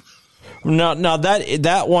off. No,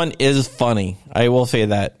 that one is funny. I will say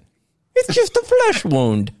that. It's just a flesh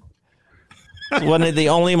wound. One of the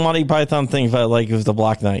only Monty Python things I like is the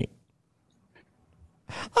Black Knight.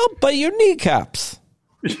 I'll bite your kneecaps.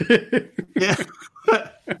 Yeah.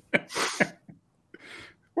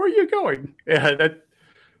 Where are you going? Yeah,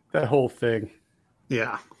 that whole thing.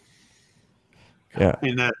 Yeah. Yeah.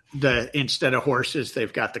 And the instead of horses,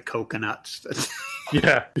 they've got the coconuts.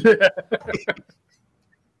 Yeah.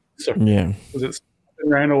 So, Yeah. was it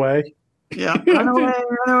ran away? Yeah. Run away,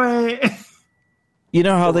 run away. You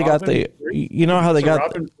know how they got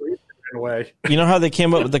Robin ran away. you know how they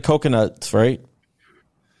came up with the coconuts, right?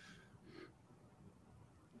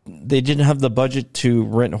 They didn't have the budget to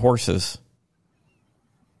rent horses.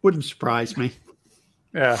 Wouldn't surprise me.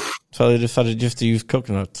 Yeah. So they decided just to use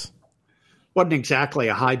coconuts. Wasn't exactly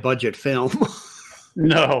a high budget film.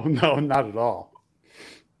 No, not at all.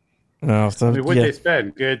 No, so, I mean, what'd yeah. they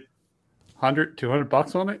spend? Good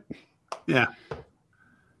 $100-$200 on it? Yeah.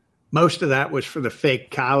 Most of that was for the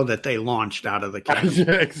fake cow that they launched out of the cow.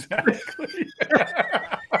 Yeah, exactly.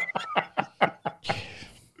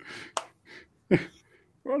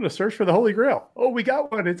 We're on a search for the Holy Grail. Oh, we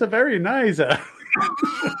got one. It's a very nice.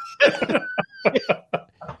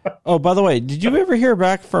 Oh, by the way, did you ever hear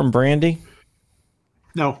back from Brandy?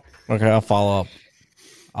 No. Okay, I'll follow up.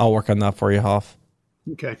 I'll work on that for you, Hoff.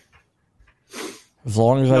 Okay. As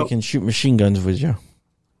long as I Nope. can shoot machine guns with you.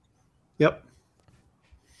 Yep.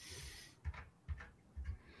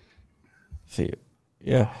 See,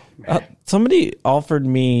 yeah. Somebody offered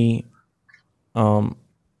me to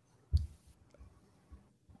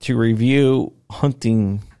review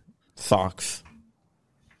hunting socks.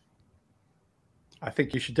 I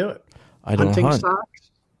think you should do it. I don't Hunting hunt.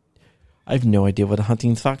 socks? I have no idea what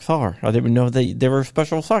hunting socks are. I didn't even know they were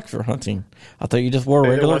special socks for hunting. I thought you just wore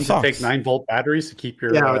They're the regular ones that socks. take 9-volt batteries to keep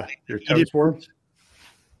your Yeah, toes warm.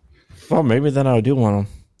 Well, maybe then I do want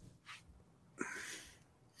them.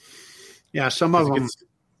 Yeah, some of them,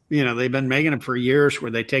 they've been making them for years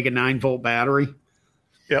where they take a 9-volt battery.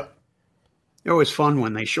 Yep. It was fun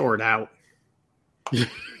when they short out.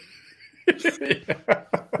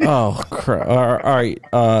 Oh, crap. All right.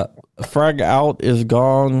 Frag Out is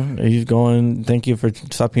gone. He's going. Thank you for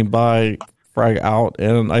stopping by, Frag Out.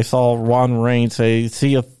 And I saw Ron Rain say, see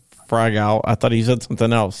you, Frag Out. I thought he said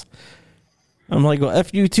something else. I'm like, well,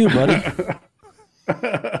 F you too, buddy.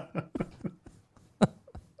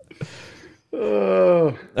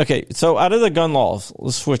 Okay, so out of the gun laws,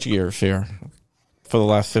 let's switch gears here for the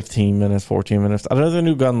last 15 minutes, 14 minutes. Out of the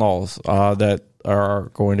new gun laws that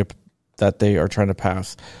they are trying to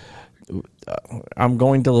pass, I'm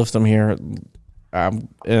going to list them here. And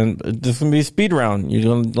this is going to be a speed round. You're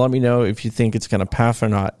going to let me know if you think it's going to pass or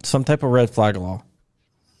not. Some type of red flag law.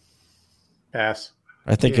 Pass.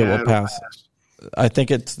 I think it will pass. I think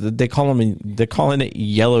they're calling it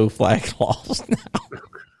yellow flag laws now.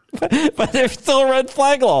 But they're still red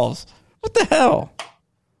flag laws. What the hell?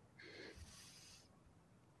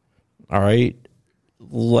 All right.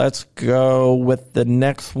 Let's go with the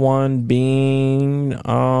next one being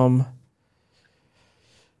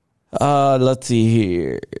let's see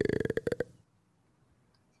here.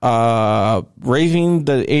 Raising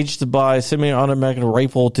the age to buy a semi-automatic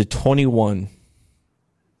rifle to 21.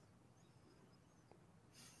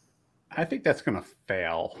 I think that's going to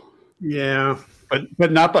fail. Yeah.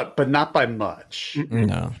 But not by much.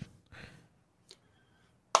 No.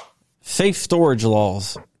 Safe storage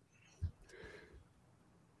laws.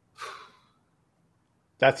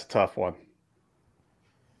 That's a tough one.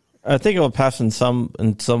 I think it will pass in some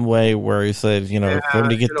way where he says,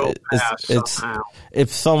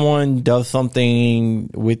 if someone does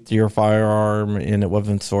something with your firearm and it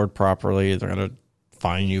wasn't stored properly, they're going to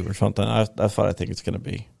fine you or something. That's what I think it's going to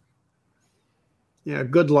be. Yeah,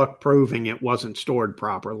 good luck proving it wasn't stored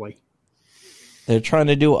properly. They're trying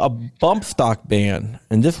to do a bump stock ban.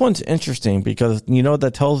 And this one's interesting because,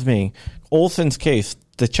 that tells me Olson's case,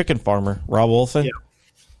 the chicken farmer, Rob Olson,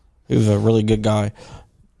 who's a really good guy.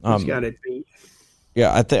 He's got it beat.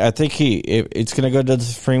 Yeah, I think it's going to go to the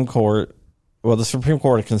Supreme Court. Well, the Supreme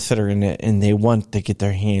Court are considering it, and they want to get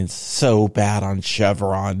their hands so bad on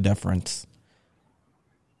Chevron deference.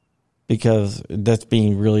 Because that's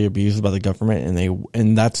being really abused by the government,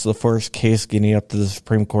 and that's the first case getting up to the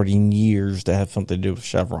Supreme Court in years to have something to do with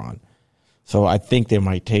Chevron. So I think they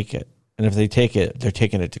might take it, and if they take it, they're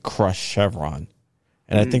taking it to crush Chevron,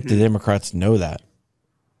 and I think the Democrats know that.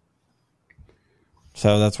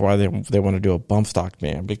 So that's why they want to do a bump stock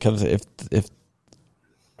ban, because if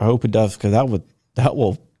I hope it does, because that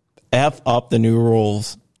will f up the new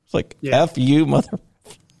rules. It's like f you, mother.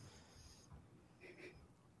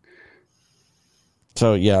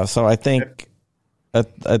 So so I think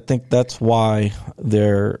that's why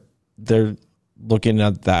they're looking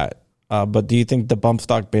at that. But do you think the bump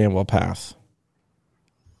stock ban will pass?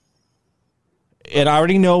 And I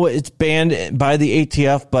already know it's banned by the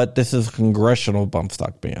ATF, but this is a congressional bump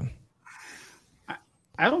stock ban.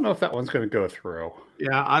 I don't know if that one's going to go through.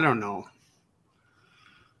 Yeah, I don't know.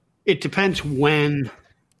 It depends when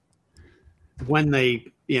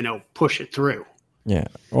they push it through. Yeah.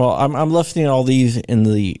 Well, I'm listing all these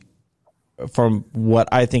from what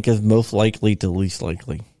I think is most likely to least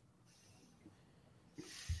likely.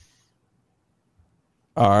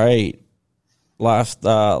 All right.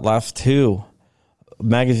 Last two.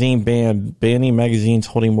 Magazine ban. Banning magazines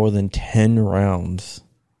holding more than 10 rounds.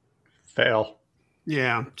 Fail.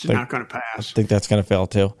 Yeah, it's not going to pass. I think that's going to fail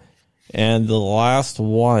too. And the last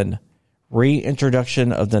one.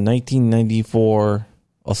 Reintroduction of the 1994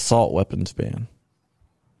 assault weapons ban.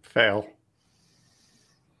 Fail.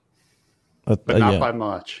 But not by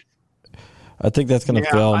much. I think that's going to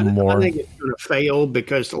fail more. I think it's going to fail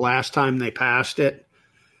because the last time they passed it,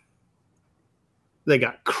 they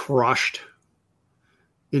got crushed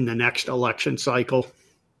in the next election cycle.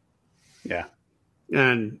 Yeah.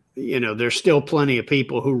 And, there's still plenty of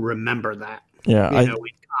people who remember that. Yeah. In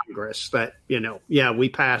Congress that, we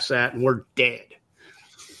passed that and we're dead.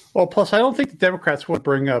 Well, plus I don't think the Democrats would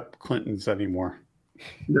bring up Clinton's anymore.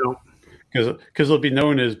 No. Because it'll be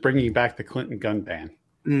known as bringing back the Clinton gun ban.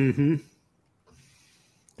 Mm-hmm.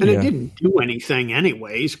 And it didn't do anything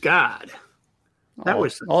anyways. God. That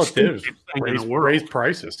was all it did was raise raise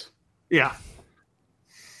prices. Yeah.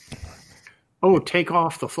 Oh, take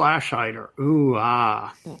off the flash hider. Ooh,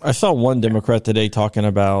 ah. I saw one Democrat today talking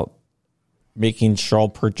about making straw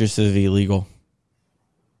purchases illegal.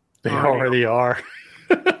 They already are.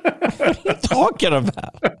 What are you talking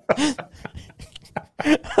about?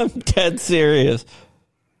 I'm dead serious.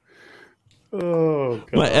 Oh,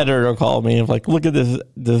 God. My editor called me and was like, look at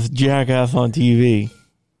this jackass on TV.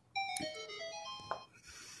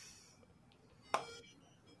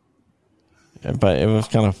 But it was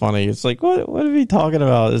kind of funny. It's like, what are we talking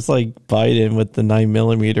about? It's like Biden with the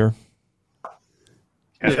 9mm.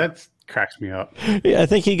 Yeah, that cracks me up. Yeah, I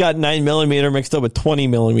think he got 9mm mixed up with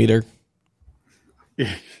 20mm.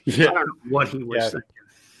 Yeah. I don't know what he was thinking.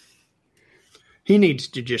 He needs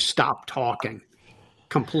to just stop talking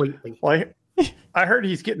completely. Well, I heard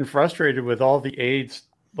he's getting frustrated with all the aides,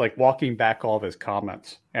 like walking back all of his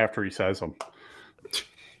comments after he says them.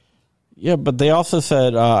 Yeah, but they also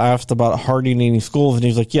said, I asked about hardening schools, and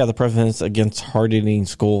he's like, yeah, the president's against hardening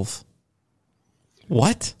schools.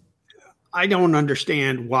 What? I don't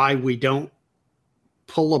understand why we don't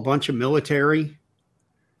pull a bunch of military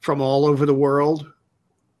from all over the world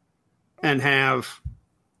and have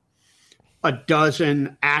a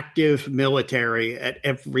dozen active military at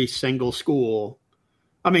every single school.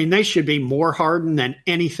 I mean, they should be more hardened than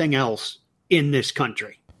anything else in this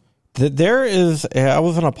country. There is, I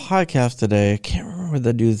was on a podcast today. I can't remember what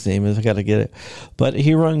the dude's name is. I got to get it. But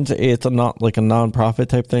he runs, it's not like a nonprofit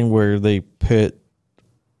type thing where they put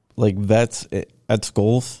like vets at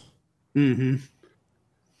schools. Mm-hmm.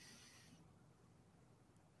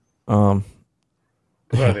 Are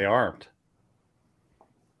they armed?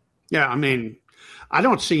 Yeah, I mean, I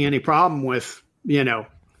don't see any problem with,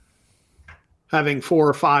 having 4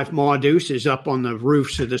 or 5 Ma Deuces up on the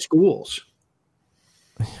roofs of the schools.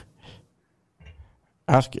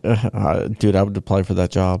 Ask, dude, I would apply for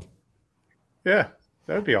that job. Yeah,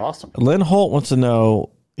 that would be awesome. Lynn Holt wants to know,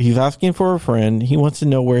 he's asking for a friend. He wants to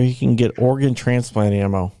know where he can get organ transplant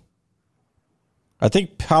ammo. I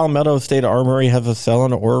think Palmetto State Armory has a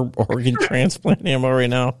selling organ transplant ammo right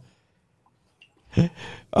now.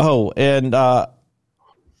 Oh, and I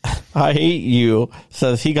Hate You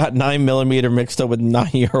says he got 9mm mixed up with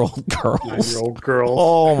 9-year-old girls. 9-year-old girls.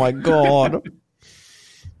 Oh, my God.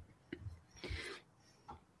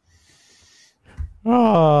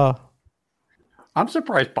 I'm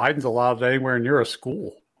surprised Biden's allowed anywhere near a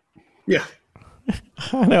school. Yeah.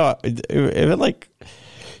 I know.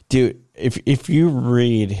 Dude, if you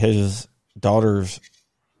read his daughter's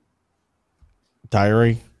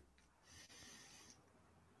diary,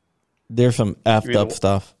 there's some effed up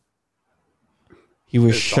stuff. He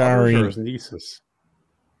was showering. Or his nieces.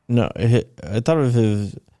 No, I thought it was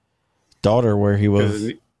his daughter where he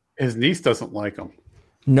was. His niece doesn't like him.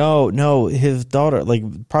 No, his daughter,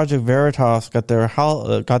 like Project Veritas, got their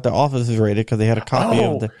offices raided because they had a copy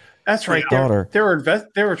of the. That's right. Daughter.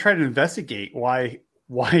 They were trying to investigate why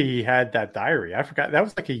he had that diary. I forgot. That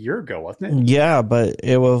was like a year ago, wasn't it? Yeah, but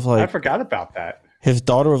it was like I forgot about that. His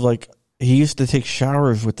daughter was like, he used to take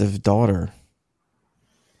showers with his daughter.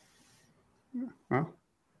 Well,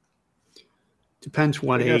 depends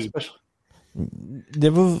what age.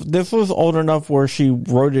 This was old enough where she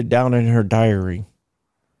wrote it down in her diary.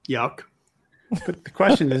 Yuck. But the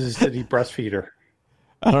question is did he breastfeed her?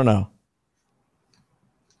 I don't know.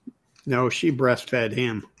 No, she breastfed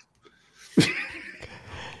him.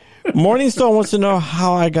 Morningstar wants to know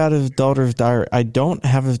how I got his daughter's diary. I don't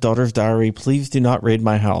have his daughter's diary. Please do not raid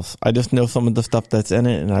my house. I just know some of the stuff that's in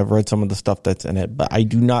it, and I've read some of the stuff that's in it, but I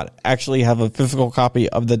do not actually have a physical copy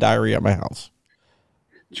of the diary at my house.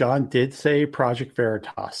 John did say Project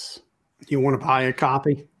Veritas. You want to buy a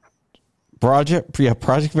copy? Project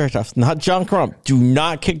Veritas, not John Crump. Do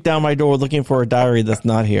not kick down my door looking for a diary that's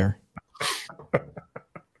not here.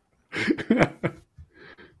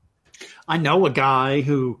 I know a guy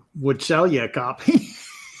who would sell you a copy.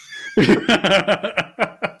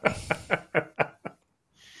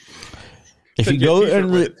 If you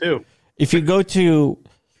go to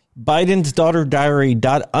Biden's daughter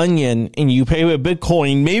diary.onion and you pay with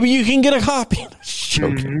Bitcoin, maybe you can get a copy.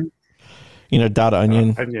 Joking.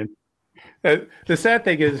 .onion. Onion. The sad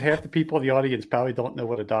thing is half the people in the audience probably don't know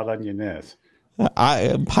what a .onion is.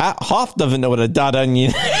 Hoff doesn't know what a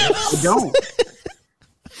 .onion is. I don't.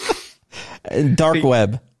 Dark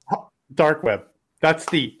web. Dark web. That's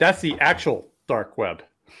the actual dark web.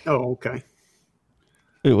 Oh, okay.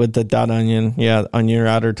 With the .onion. Yeah, onion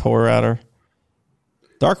router, Tor router.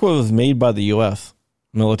 Dark web was made by the U.S.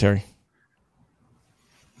 military.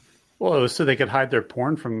 Well, it was so they could hide their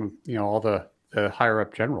porn from all the higher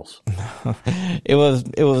up generals. It was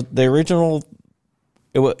the original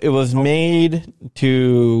It was made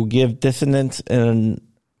to give dissidents in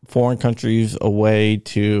foreign countries a way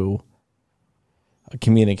to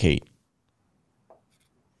communicate.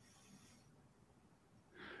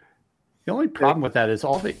 The only problem with that is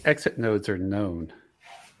all the exit nodes are known.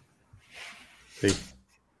 See?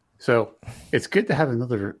 So it's good to have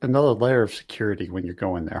another layer of security when you're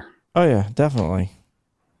going there. Oh yeah, definitely.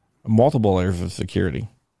 Multiple layers of security.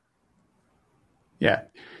 Yeah.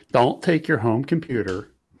 Don't take your home computer,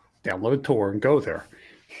 download Tor, and go there.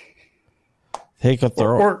 Take a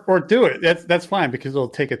thorough, or do it. That's fine because it'll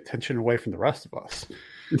take attention away from the rest of us.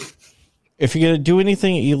 If you're going to do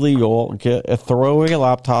anything illegal, throw away a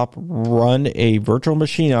laptop, run a virtual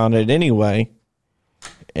machine on it anyway,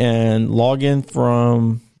 and log in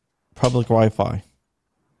from public Wi-Fi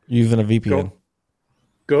using a VPN.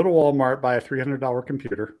 Go to Walmart, buy a $300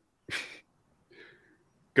 computer.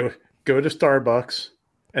 Go to Starbucks,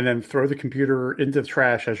 and then throw the computer into the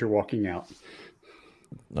trash as you're walking out.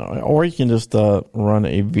 No, or you can just run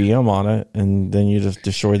a VM on it, and then you just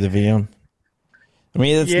destroy the VM. I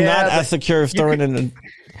mean, it's not as secure as throwing in.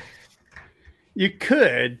 You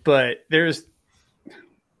could, but there's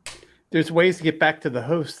ways to get back to the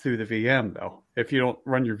host through the VM, though, if you don't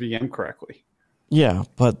run your VM correctly. Yeah,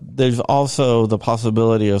 but there's also the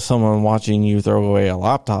possibility of someone watching you throw away a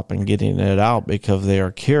laptop and getting it out because they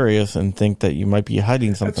are curious and think that you might be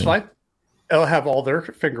hiding something. That's fine. They'll have all their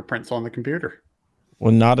fingerprints on the computer.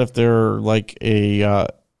 Well, not if they're like a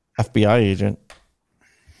FBI agent.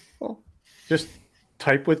 Well, just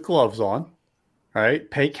type with gloves on, all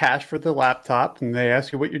right? Pay cash for the laptop, and they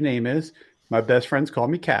ask you what your name is. My best friends call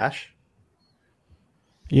me Cash.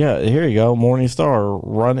 Yeah, here you go. Morningstar,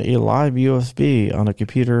 run a live USB on a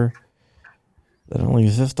computer that only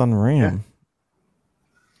exists on RAM.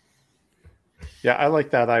 Yeah, I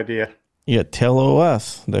like that idea. Yeah, Tail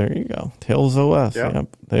OS. There you go. Tails OS.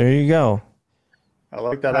 Yep. There you go. I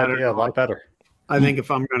like that idea a lot better. I think if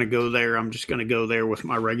I'm going to go there, I'm just going to go there with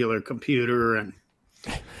my regular computer and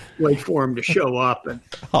wait for him to show up and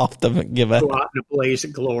Hoff doesn't give go out in a blaze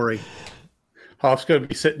of glory. Hoff's going to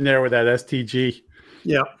be sitting there with that STG.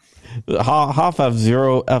 Yep. Hoff have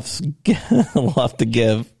 0 Fs left to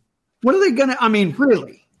give. What are they going to? I mean,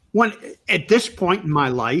 really? At this point in my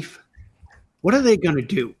life, what are they going to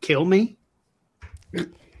do? Kill me?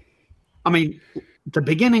 I mean, the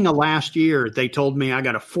beginning of last year, they told me I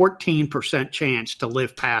got a 14% chance to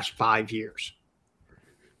live past 5 years.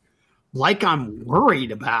 Like I'm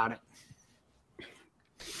worried about it.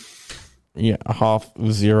 Yeah, Hoff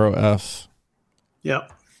 0 Fs.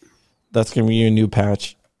 Yep. That's going to be a new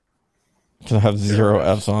patch. It's going to have 0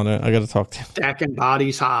 Fs on it. I got to talk to him. Stacking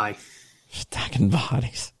bodies high. Stacking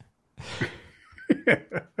bodies.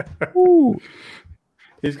 Ooh.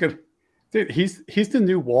 He's the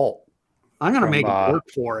new Walt. I'm going to make it work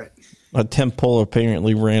for it. Tim Pool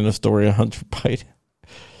apparently ran a story on Hunter Biden.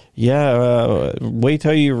 Yeah, wait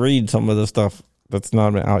till you read some of the stuff that's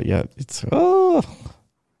not out yet. It's not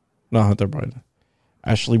Hunter Biden.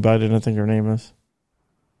 Ashley Biden, I think her name is.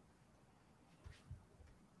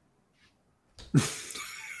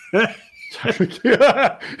 And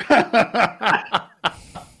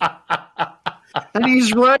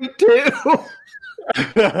he's right too.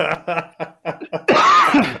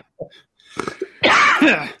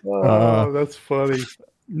 Oh, that's funny.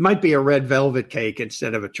 Might be a red velvet cake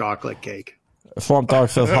instead of a chocolate cake. Swamp Dog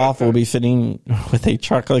says Hoff will be sitting with a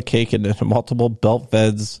chocolate cake and multiple belt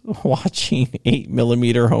feds watching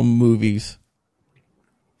 8mm home movies.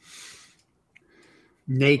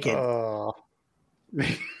 Naked.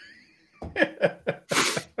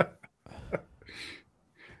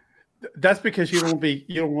 That's because you don't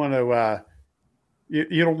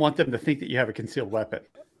want them to think that you have a concealed weapon.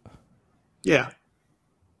 Yeah.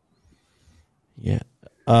 Yeah.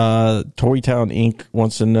 Toytown Inc.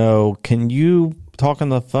 wants to know, can you talk on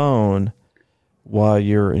the phone while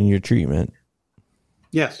you're in your treatment?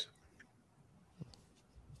 Yes.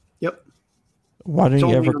 Yep. Why don't it's you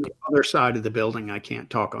only ever on the other side of the building I can't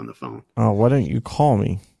talk on the phone. Oh, why don't you call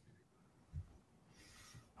me?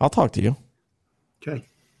 I'll talk to you. Okay.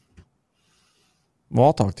 Well,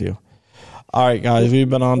 I'll talk to you. All right, guys, we've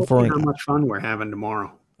been on for how much fun we're having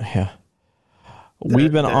tomorrow. Yeah.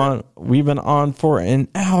 We've been on for an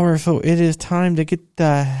hour, so it is time to get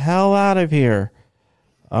the hell out of here.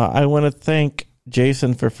 I want to thank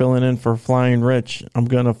Jason for filling in for Flying Rich. I'm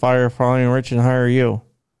going to fire Flying Rich and hire you.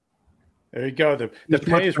 There you go. The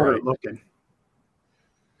pay is right. Looking.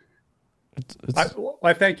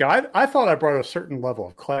 I thank you. I thought I brought a certain level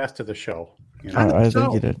of class to the show. You know? I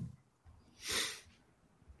think you did.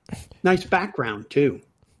 Nice background, too.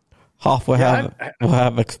 Hoff will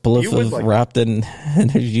have explosives wrapped in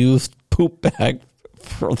a used poop bag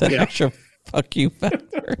for the extra fuck you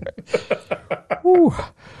factor. Whew.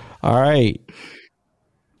 All right.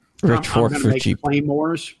 Rich Fork for cheap.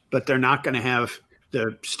 Claymores, but they're not going to have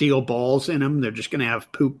the steel balls in them. They're just going to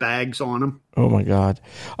have poop bags on them. Oh my God.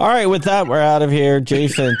 All right. With that, we're out of here.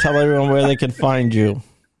 Jason, tell everyone where they can find you.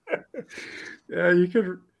 Yeah, you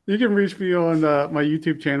can reach me on my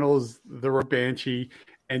YouTube channel is The Rogue Banshee.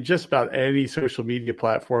 And just about any social media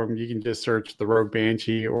platform, you can just search The Rogue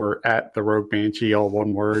Banshee or at The Rogue Banshee, all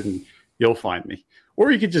one word, and you'll find me.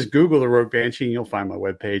 Or you could just Google The Rogue Banshee and you'll find my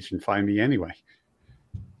webpage and find me anyway.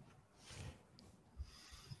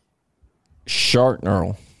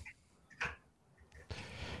 Sharknarl.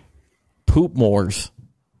 Poop Moors.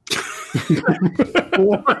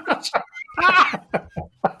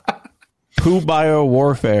 Poo Bio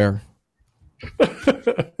Warfare.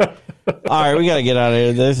 All right, we got to get out of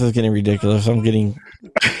here. This is getting ridiculous. Maybe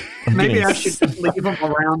I should just leave them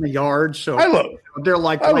around the yard. So they're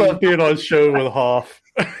like, I love being on show with Hoff.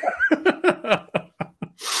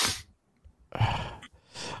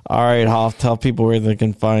 All right, Hoff, tell people where they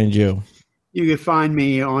can find you. You can find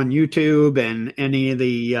me on YouTube and any of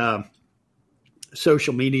the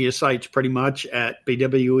social media sites pretty much at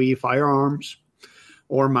BWE Firearms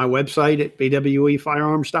or my website at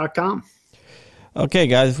bwefirearms.com. Okay,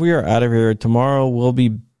 guys, we are out of here. Tomorrow we'll be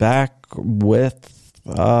back with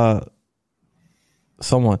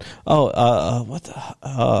someone.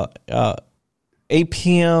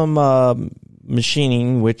 APM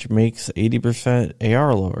Machining, which makes 80%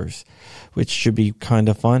 AR loaders, which should be kind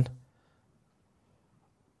of fun.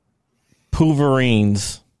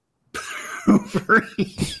 Pooverines.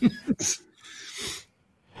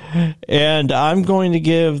 And I'm going to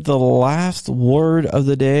give the last word of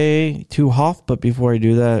the day to Hoff. But before I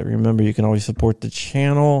do that, remember you can always support the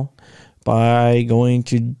channel by going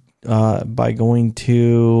to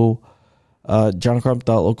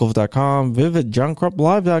johncrump.locals.com, visit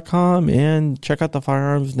johncrumplive.com, and check out the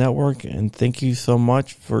Firearms Network. And thank you so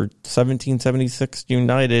much for 1776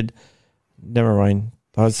 United. Never mind.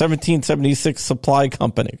 1776 Supply Co.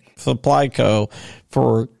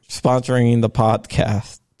 for sponsoring the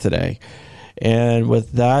podcast today. And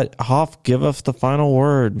with that, Hoff, give us the final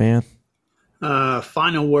word, man.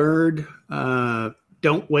 Final word.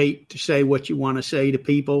 Don't wait to say what you want to say to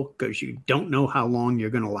people because you don't know how long you're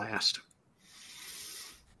going to last.